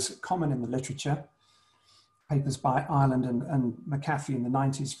will know is common in the literature, papers by Ireland and McAfee in the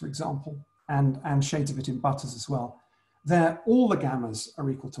 90s, for example, and shades of it in Butters as well, there all the gammas are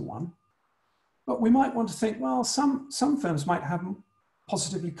equal to 1. But we might want to think, well, some firms might have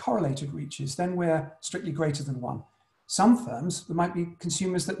positively correlated reaches, then we're strictly greater than 1. Some firms, there might be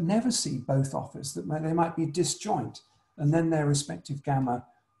consumers that never see both offers, that they might be disjoint, and then their respective gamma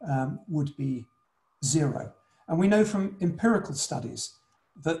would be 0. And we know from empirical studies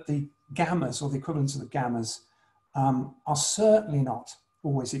that the gammas, or the equivalents of the gammas, are certainly not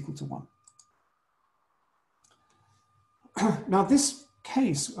always equal to 1. Now, this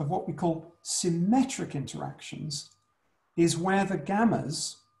case of what we call symmetric interactions is where the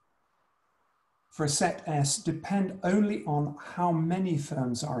gammas for a set S depend only on how many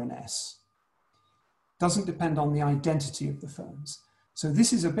firms are in S. Doesn't depend on the identity of the firms. So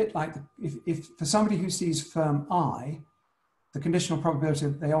this is a bit like, if for somebody who sees firm I, the conditional probability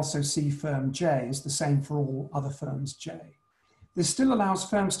that they also see firm J is the same for all other firms J. This still allows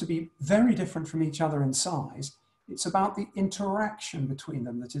firms to be very different from each other in size. It's about the interaction between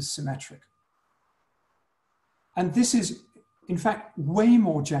them that is symmetric. And this is, in fact, way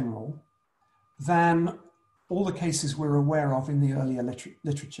more general than all the cases we're aware of in the earlier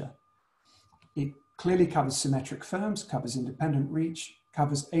literature. It clearly covers symmetric firms, covers independent reach,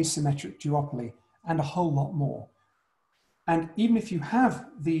 covers asymmetric duopoly, and a whole lot more. And even if you have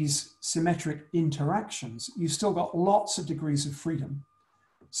these symmetric interactions, you've still got lots of degrees of freedom.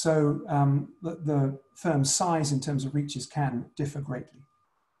 So the firm's size in terms of reaches can differ greatly.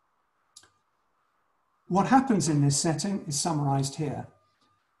 What happens in this setting is summarized here.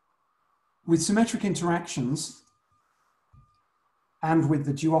 With symmetric interactions, and with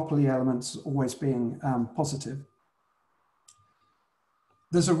the duopoly elements always being positive,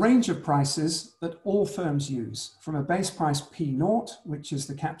 there's a range of prices that all firms use, from a base price P0, which is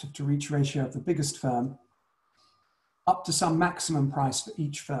the captive to reach ratio of the biggest firm, up to some maximum price for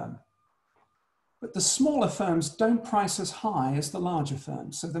each firm. But the smaller firms don't price as high as the larger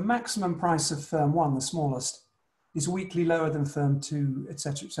firms. So the maximum price of firm 1, the smallest, is weakly lower than firm 2, et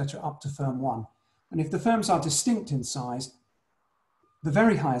cetera, up to firm 1. And if the firms are distinct in size, the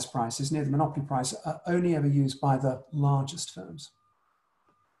very highest prices, near the monopoly price, are only ever used by the largest firms.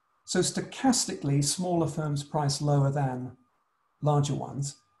 So stochastically, smaller firms price lower than larger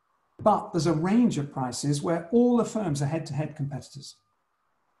ones, but there's a range of prices where all the firms are head-to-head competitors.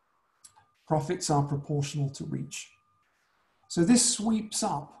 Profits are proportional to reach. So this sweeps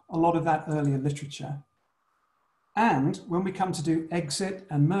up a lot of that earlier literature. And when we come to do exit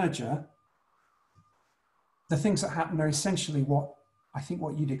and merger, the things that happen are essentially what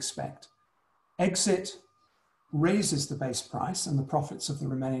you'd expect. Exit raises the base price and the profits of the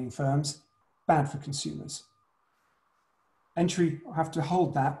remaining firms, bad for consumers. Entry, I have to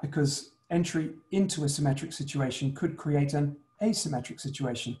hold that because entry into a symmetric situation could create an asymmetric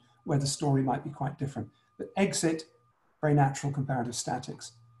situation where the story might be quite different. But exit, very natural comparative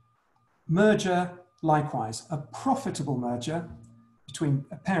statics. Merger, likewise, a profitable merger between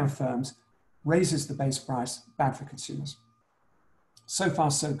a pair of firms raises the base price, bad for consumers. So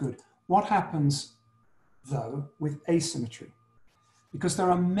far, so good. What happens, though, with asymmetry? Because there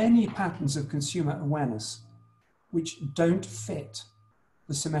are many patterns of consumer awareness which don't fit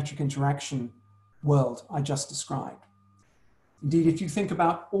the symmetric interaction world I just described. Indeed, if you think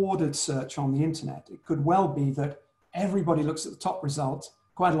about ordered search on the internet, it could well be that everybody looks at the top result,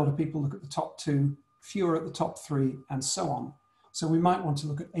 quite a lot of people look at the top 2, fewer at the top 3, and so on. So we might want to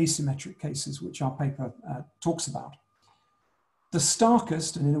look at asymmetric cases, which our paper talks about. The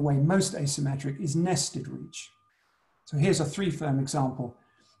starkest, and in a way most asymmetric, is nested reach. So here's a 3-firm example.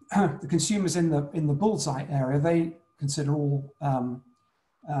 The consumers in the bullseye area, they consider all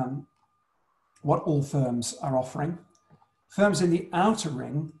what all firms are offering. Firms in the outer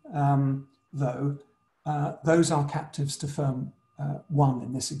ring, though, those are captives to firm 1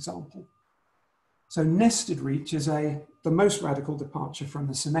 in this example. So nested reach is the most radical departure from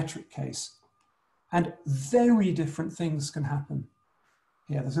the symmetric case. And very different things can happen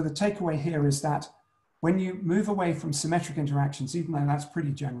here. So the takeaway here is that when you move away from symmetric interactions, even though that's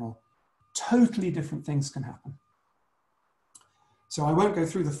pretty general, totally different things can happen. So I won't go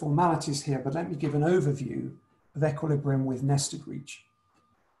through the formalities here, but let me give an overview of equilibrium with nested reach.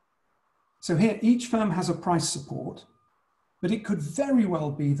 So here, each firm has a price support, but it could very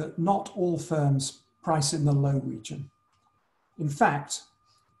well be that not all firms price in the low region. In fact,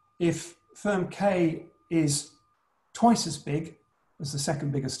 if firm K is twice as big as the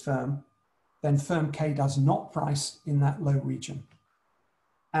second biggest firm, then firm K does not price in that low region.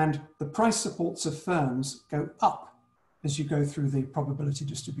 And the price supports of firms go up as you go through the probability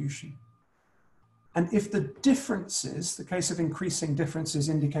distribution. And if the differences, the case of increasing differences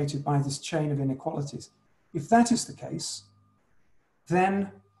indicated by this chain of inequalities, if that is the case,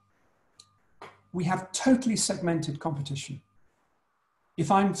 then we have totally segmented competition.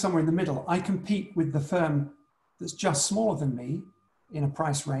 If I'm somewhere in the middle, I compete with the firm that's just smaller than me in a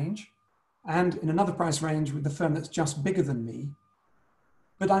price range, and in another price range with the firm that's just bigger than me.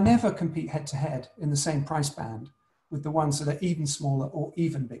 But I never compete head to head in the same price band with the ones that are even smaller or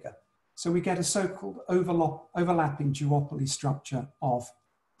even bigger. So we get a so-called overlapping duopoly structure of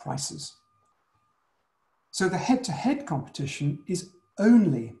prices. So the head-to-head competition is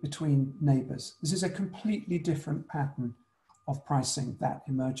only between neighbors. This is a completely different pattern of pricing that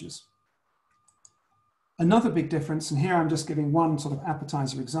emerges. Another big difference, and here I'm just giving one sort of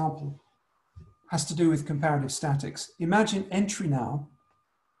appetizer example, has to do with comparative statics. Imagine entry now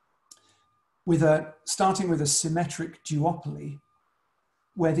with starting with a symmetric duopoly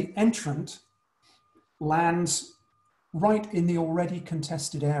where the entrant lands right in the already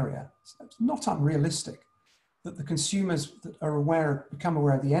contested area. So it's not unrealistic that the consumers that are become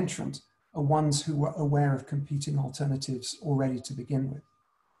aware of the entrant are ones who were aware of competing alternatives already to begin with.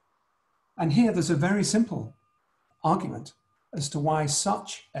 And here there's a very simple argument as to why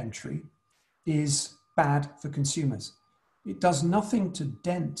such entry is bad for consumers. It does nothing to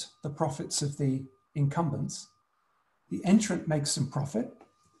dent the profits of the incumbents. The entrant makes some profit.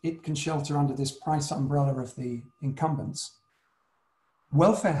 It can shelter under this price umbrella of the incumbents.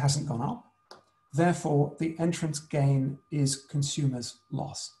 Welfare hasn't gone up. Therefore, the entrant's gain is consumers'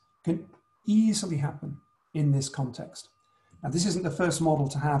 loss. Can easily happen in this context. Now, this isn't the first model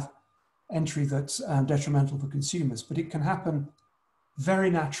to have entry that's detrimental for consumers, but it can happen very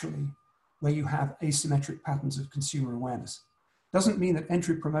naturally where you have asymmetric patterns of consumer awareness. Doesn't mean that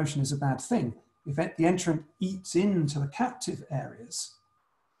entry promotion is a bad thing. If the entrant eats into the captive areas,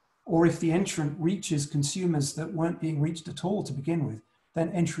 or if the entrant reaches consumers that weren't being reached at all to begin with,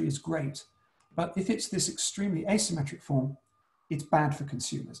 then entry is great. But if it's this extremely asymmetric form, it's bad for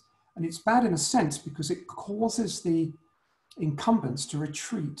consumers. And it's bad in a sense because it causes the incumbents to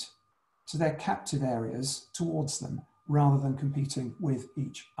retreat to their captive areas towards them rather than competing with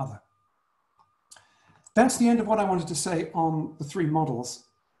each other. That's the end of what I wanted to say on the three models.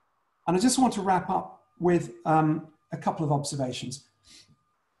 And I just want to wrap up with a couple of observations.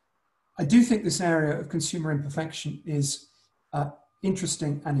 I do think this area of consumer imperfection is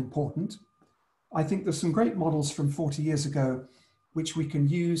interesting and important. I think there's some great models from 40 years ago which we can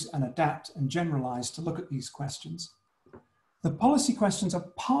use and adapt and generalize to look at these questions. The policy questions are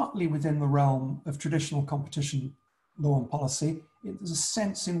partly within the realm of traditional competition law and policy. There's a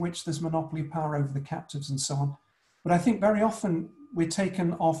sense in which there's monopoly power over the captives and so on. But I think very often we're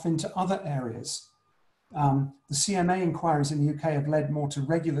taken off into other areas. The CMA inquiries in the UK have led more to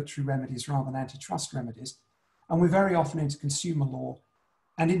regulatory remedies rather than antitrust remedies. And we're very often into consumer law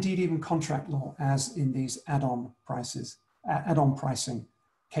and indeed even contract law, as in these add-on pricing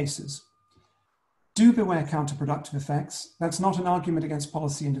cases. Do beware counterproductive effects. That's not an argument against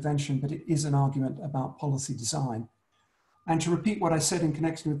policy intervention, but it is an argument about policy design. And to repeat what I said in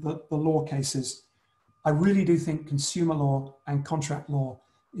connection with the law cases, I really do think consumer law and contract law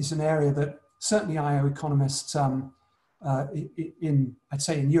is an area that certainly IO economists I'd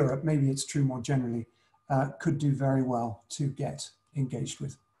say in Europe, maybe it's true more generally, could do very well to get engaged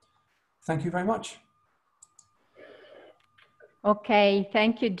with. Thank you very much. Okay,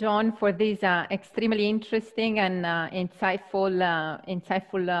 thank you, John, for this extremely interesting and insightful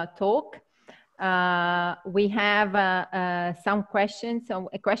talk. We have some questions. So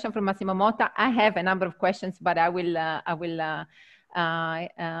a question from Massimo Motta. I have a number of questions, but I will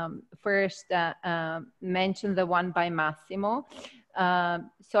first mention the one by Massimo.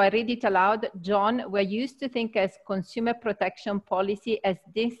 So I read it aloud. John, we're used to think as consumer protection policy as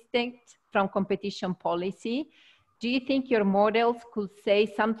distinct from competition policy. Do you think your models could say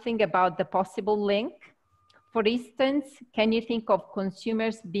something about the possible link? For instance, can you think of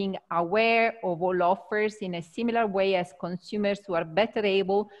consumers being aware of all offers in a similar way as consumers who are better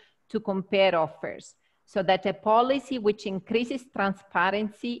able to compare offers, so that a policy which increases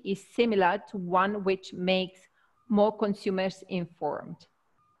transparency is similar to one which makes more consumers informed?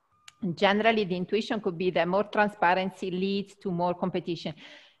 generally the intuition could be that more transparency leads to more competition.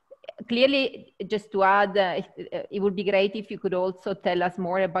 Clearly, just to add, it would be great if you could also tell us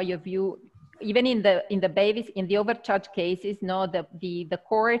more about your view. Even in the overcharge cases, no, the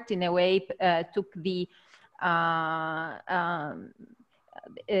court in a way took the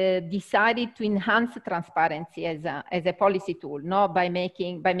decided to enhance transparency as a policy tool, no, by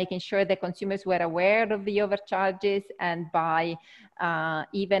making sure that consumers were aware of the overcharges, and by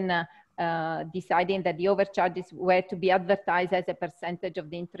even deciding that the overcharges were to be advertised as a percentage of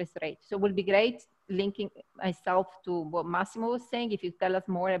the interest rate. So it would be great, linking myself to what Massimo was saying, if you tell us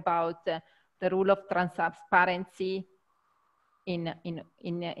more about the rule of transparency in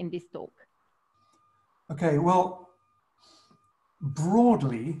this talk. Okay, well,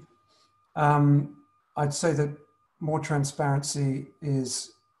 broadly, I'd say that more transparency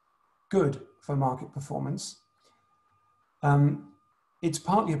is good for market performance. It's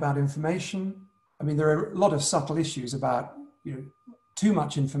partly about information. I mean, there are a lot of subtle issues about, you know, too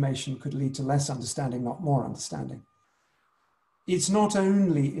much information could lead to less understanding, not more understanding. It's not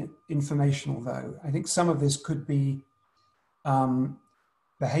only informational, though. I think some of this could be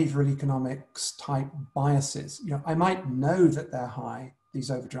behavioral economics type biases. You know, I might know that they're high, these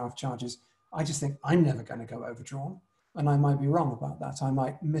overdraft charges. I just think I'm never going to go overdrawn, and I might be wrong about that. I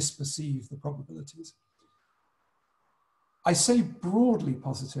might misperceive the probabilities. I say broadly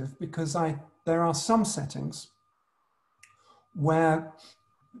positive because there are some settings where,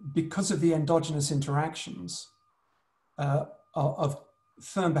 because of the endogenous interactions of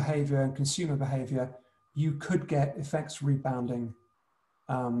firm behavior and consumer behavior, you could get effects rebounding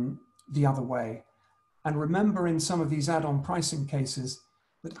the other way. And remember, in some of these add-on pricing cases,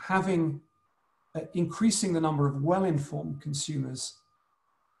 that increasing the number of well-informed consumers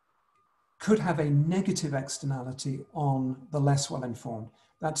could have a negative externality on the less well-informed.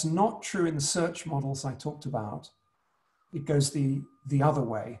 That's not true in the search models I talked about. It goes the other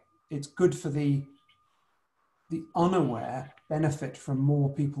way. It's good for the unaware, benefit from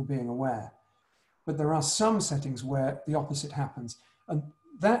more people being aware. But there are some settings where the opposite happens. And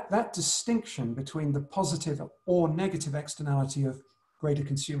that distinction between the positive or negative externality of greater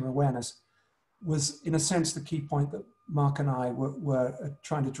consumer awareness was, in a sense, the key point that Mark and I were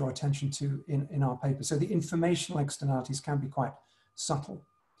trying to draw attention to in our paper. So the informational externalities can be quite subtle.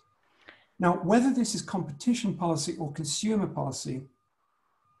 Now, whether this is competition policy or consumer policy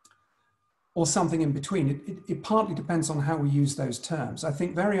or something in between, it partly depends on how we use those terms. I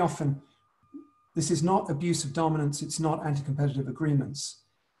think very often this is not abuse of dominance, it's not anti-competitive agreements.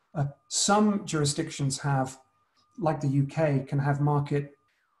 Some jurisdictions have, like the UK, can have market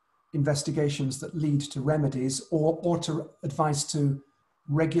investigations that lead to remedies or to advice to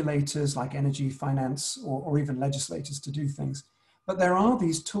regulators like energy, finance, or even legislators to do things. But there are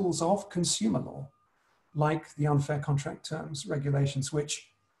these tools of consumer law, like the unfair contract terms regulations, which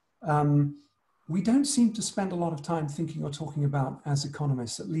we don't seem to spend a lot of time thinking or talking about as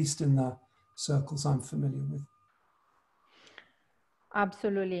economists, at least in the circles I'm familiar with.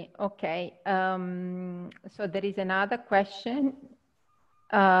 Absolutely. Okay. So there is another question.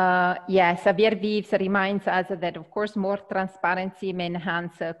 Yes, Xavier Vives reminds us that, of course, more transparency may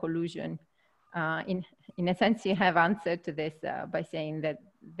enhance collusion. In a sense, you have answered to this by saying that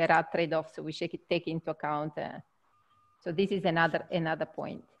there are trade-offs, so we should take into account. So this is another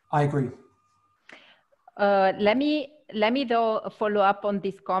point. I agree. Let me though follow up on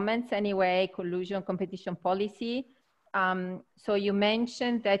these comments anyway. Collusion, competition policy. So you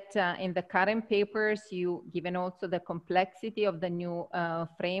mentioned that in the current papers, given also the complexity of the new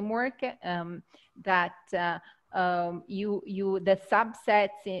framework, that the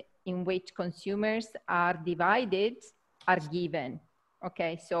subsets in which consumers are divided are given.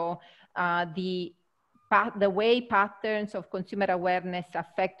 Okay, so the way patterns of consumer awareness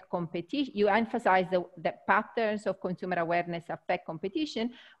affect competition, you emphasize the patterns of consumer awareness affect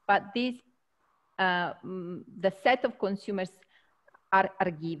competition, but these the set of consumers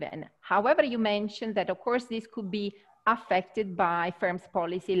are given. However, you mentioned that, of course, this could be affected by firms'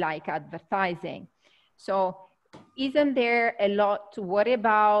 policy like advertising. So isn't there a lot to worry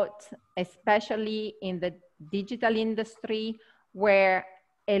about, especially in the digital industry, where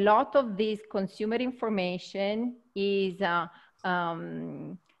a lot of this consumer information is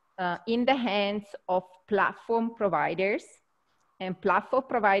in the hands of platform providers? And platform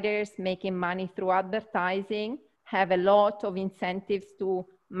providers making money through advertising have a lot of incentives to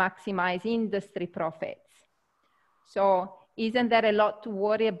maximize industry profits. So isn't there a lot to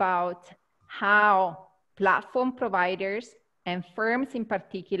worry about how platform providers and firms in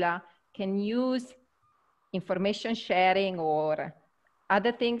particular can use information sharing or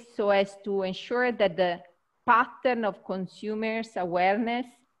other things so as to ensure that the pattern of consumers' awareness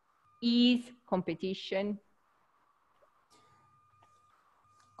is competition?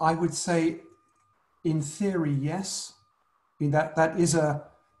 I would say, in theory, yes. I mean, that is a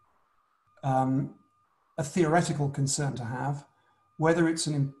theoretical concern to have. Whether it's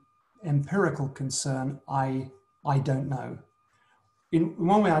an empirical concern, I don't know. In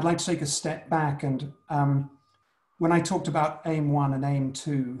one way, I'd like to take a step back, and when I talked about aim 1 and aim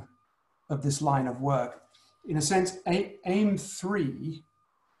 2 of this line of work, in a sense, aim 3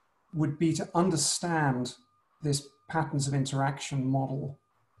 would be to understand this patterns of interaction model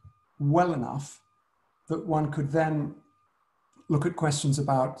well enough that one could then look at questions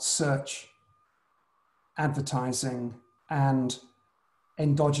about search, advertising, and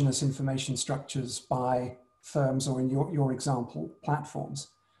endogenous information structures by firms, or in your example, platforms.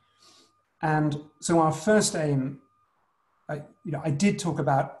 And so our first aim, I did talk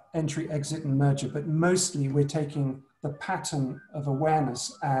about entry, exit, and merger, but mostly we're taking the pattern of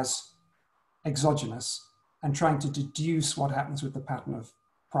awareness as exogenous and trying to deduce what happens with the pattern of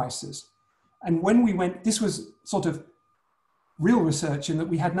prices. And when we went, this was sort of real research in that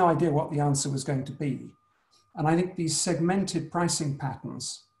we had no idea what the answer was going to be. And I think these segmented pricing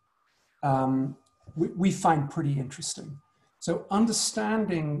patterns, we find pretty interesting. So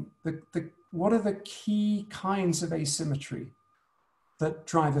understanding what are the key kinds of asymmetry that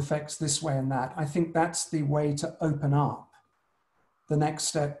drive effects this way and that, I think that's the way to open up the next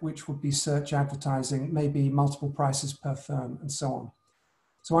step, which would be search, advertising, maybe multiple prices per firm, and so on.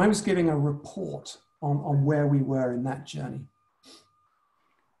 So I was giving a report on where we were in that journey.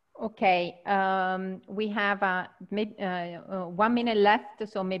 Okay, we have maybe 1 minute left,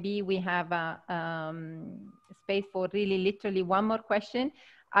 so maybe we have space for really literally one more question.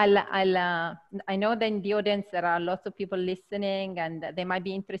 I know that in the audience there are lots of people listening, and they might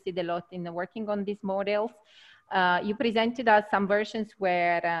be interested a lot in working on these models. You presented us some versions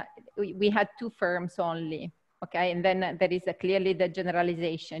where we had 2 firms only, okay, and then there is clearly the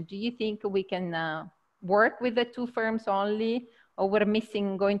generalization. Do you think we can work with the 2 firms only, or we're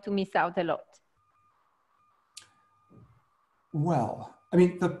going to miss out a lot? Well, I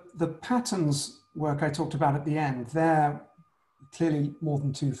mean, the patterns work I talked about at the end, they're clearly more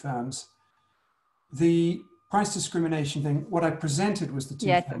than 2 firms. The price discrimination thing, what I presented was the 2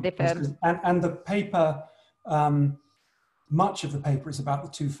 firms. And the paper, much of the paper is about the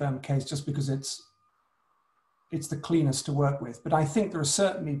 2 firm case, just because it's the cleanest to work with. But I think there are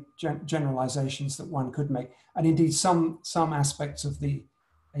certainly generalizations that one could make. And indeed, some aspects of the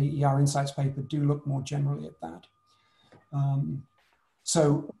AER Insights paper do look more generally at that.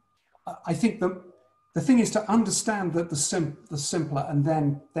 So I think the thing is to understand that the simpler, and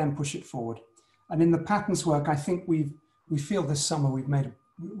then push it forward. And in the patterns work, I think we feel this summer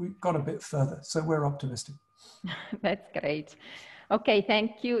we've got a bit further. So we're optimistic. That's great. Okay,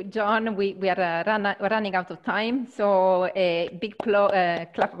 thank you, John. We are running out of time. So a big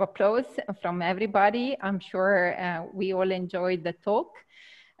clap of applause from everybody. I'm sure we all enjoyed the talk.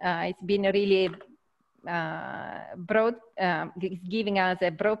 It's been a really broad, giving us a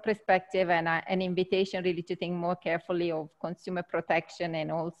broad perspective and an invitation really to think more carefully of consumer protection,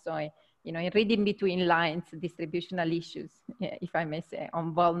 and also, in reading between lines, distributional issues, if I may say,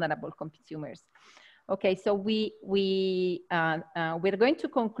 on vulnerable consumers. Okay, so we're going to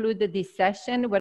conclude this session.